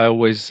 That's why I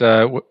always,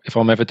 if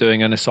I'm ever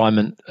doing an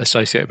assignment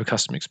associated with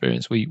customer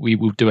experience, we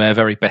will do our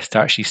very best to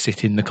actually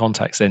sit in the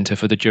contact centre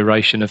for the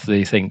duration of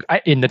the thing,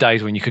 in the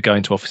days when you could go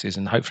into offices,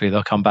 and hopefully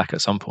they'll come back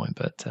at some point.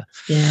 But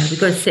we've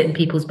got to sit in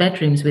people's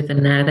bedrooms with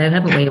them now, though,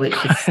 haven't we? Which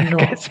is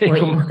not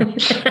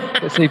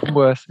it's even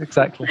worse.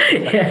 Exactly.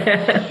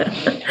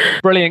 Yeah.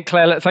 Brilliant,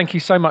 Claire. Thank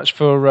you so much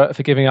for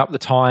giving up the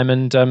time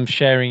and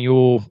sharing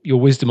your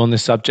wisdom on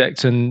this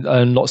subject and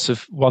lots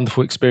of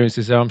wonderful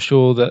experiences there. I'm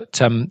sure that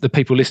the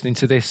people listening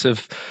to this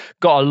have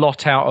got a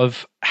lot out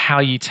of how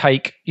you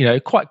take,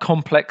 quite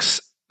complex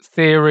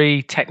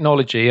theory,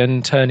 technology,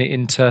 and turn it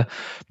into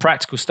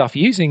practical stuff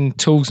using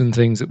tools and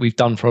things that we've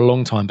done for a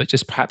long time, but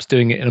just perhaps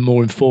doing it in a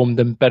more informed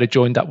and better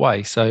joined up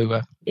way.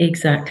 So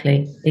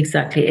Exactly.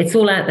 It's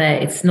all out there.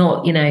 It's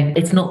not,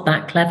 it's not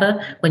that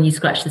clever when you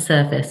scratch the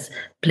surface.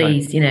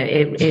 Please, right.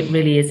 It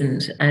really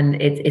isn't.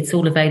 And it's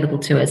all available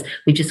to us.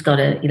 We just got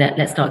to,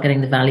 let's start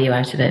getting the value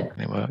out of it.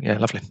 Well, yeah,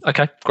 lovely.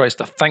 Okay, great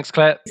stuff. Thanks,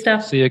 Claire.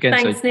 See you again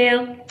soon. Thanks,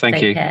 Neil.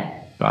 Thank you. Take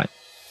care. Right.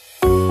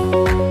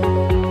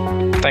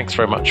 Thanks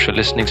very much for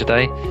listening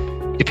today.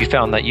 If you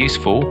found that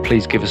useful,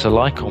 please give us a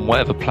like on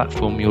whatever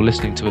platform you're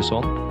listening to us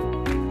on.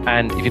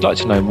 And if you'd like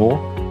to know more,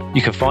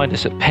 you can find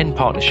us at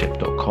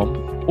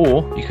penpartnership.com,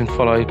 or you can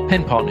follow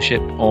Pen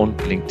Partnership on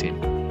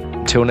LinkedIn.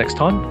 Until next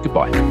time,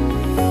 goodbye.